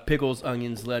 pickles,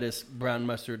 onions, lettuce, brown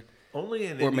mustard. Only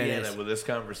in Or Indiana mayonnaise. will this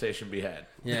conversation be had.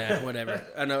 Yeah, whatever.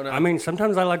 I know. I mean,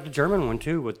 sometimes I like the German one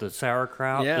too, with the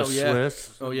sauerkraut, Yeah, the oh, yeah.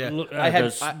 Swiss. Oh, yeah. I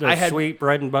had the had- sweet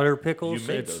bread and butter pickles. You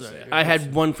made It's, those things. I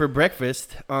had one for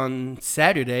breakfast on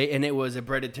Saturday, and it was a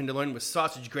breaded tenderloin with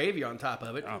sausage gravy on top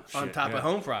of it, Oh, on shit, top yeah. of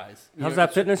home fries. You How's know,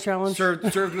 that fitness challenge? served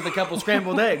with a couple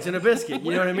scrambled eggs and a biscuit.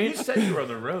 You know what I mean? You said you were on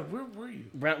the road. Where were you?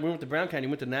 We went to Brown County.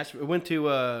 Went to Nashville. Went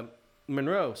to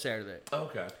Monroe Saturday,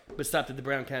 Okay. but stopped at the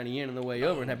Brown County Inn on the way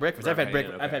over and had breakfast. Brown County Inn,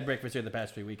 I've okay. had breakfast here the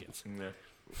past 3 weekends. Yeah.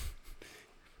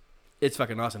 It's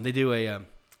fucking awesome. They do a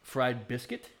fried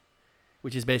biscuit,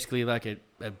 which is basically like a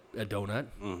donut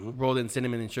rolled in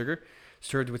cinnamon and sugar,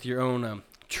 served with your own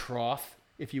trough,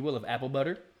 if you will, of apple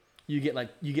butter. You get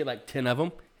like 10 of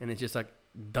them, and it's just like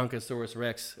Dunkosaurus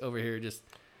Rex over here. Just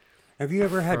Have you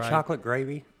ever had Fried. chocolate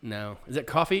gravy? no. Is that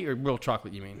coffee or real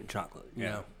chocolate? You mean? Chocolate.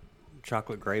 No.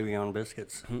 Chocolate gravy on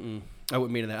biscuits. I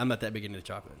wouldn't mean that. I'm not that big into the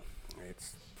chocolate.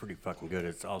 It's pretty fucking good.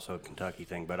 It's also a Kentucky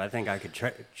thing, but I think I could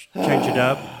change it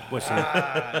up with some.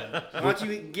 Why don't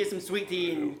you get some sweet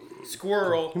tea and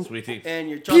squirrel Sweet tea. and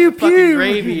your Pew, chocolate fucking pew.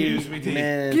 gravy? Sweet tea.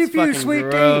 Man, Pew, it's pew, fucking sweet tea.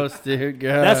 gross, dude.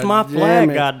 God That's my damn flag.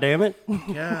 it. God damn it!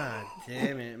 God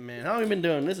damn it, man. How long have we been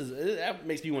doing this? That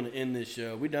makes me want to end this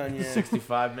show. We done yet?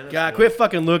 65 minutes. God, quit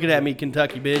fucking looking at me,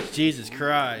 Kentucky bitch. Jesus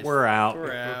Christ. We're out.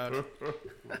 We're out.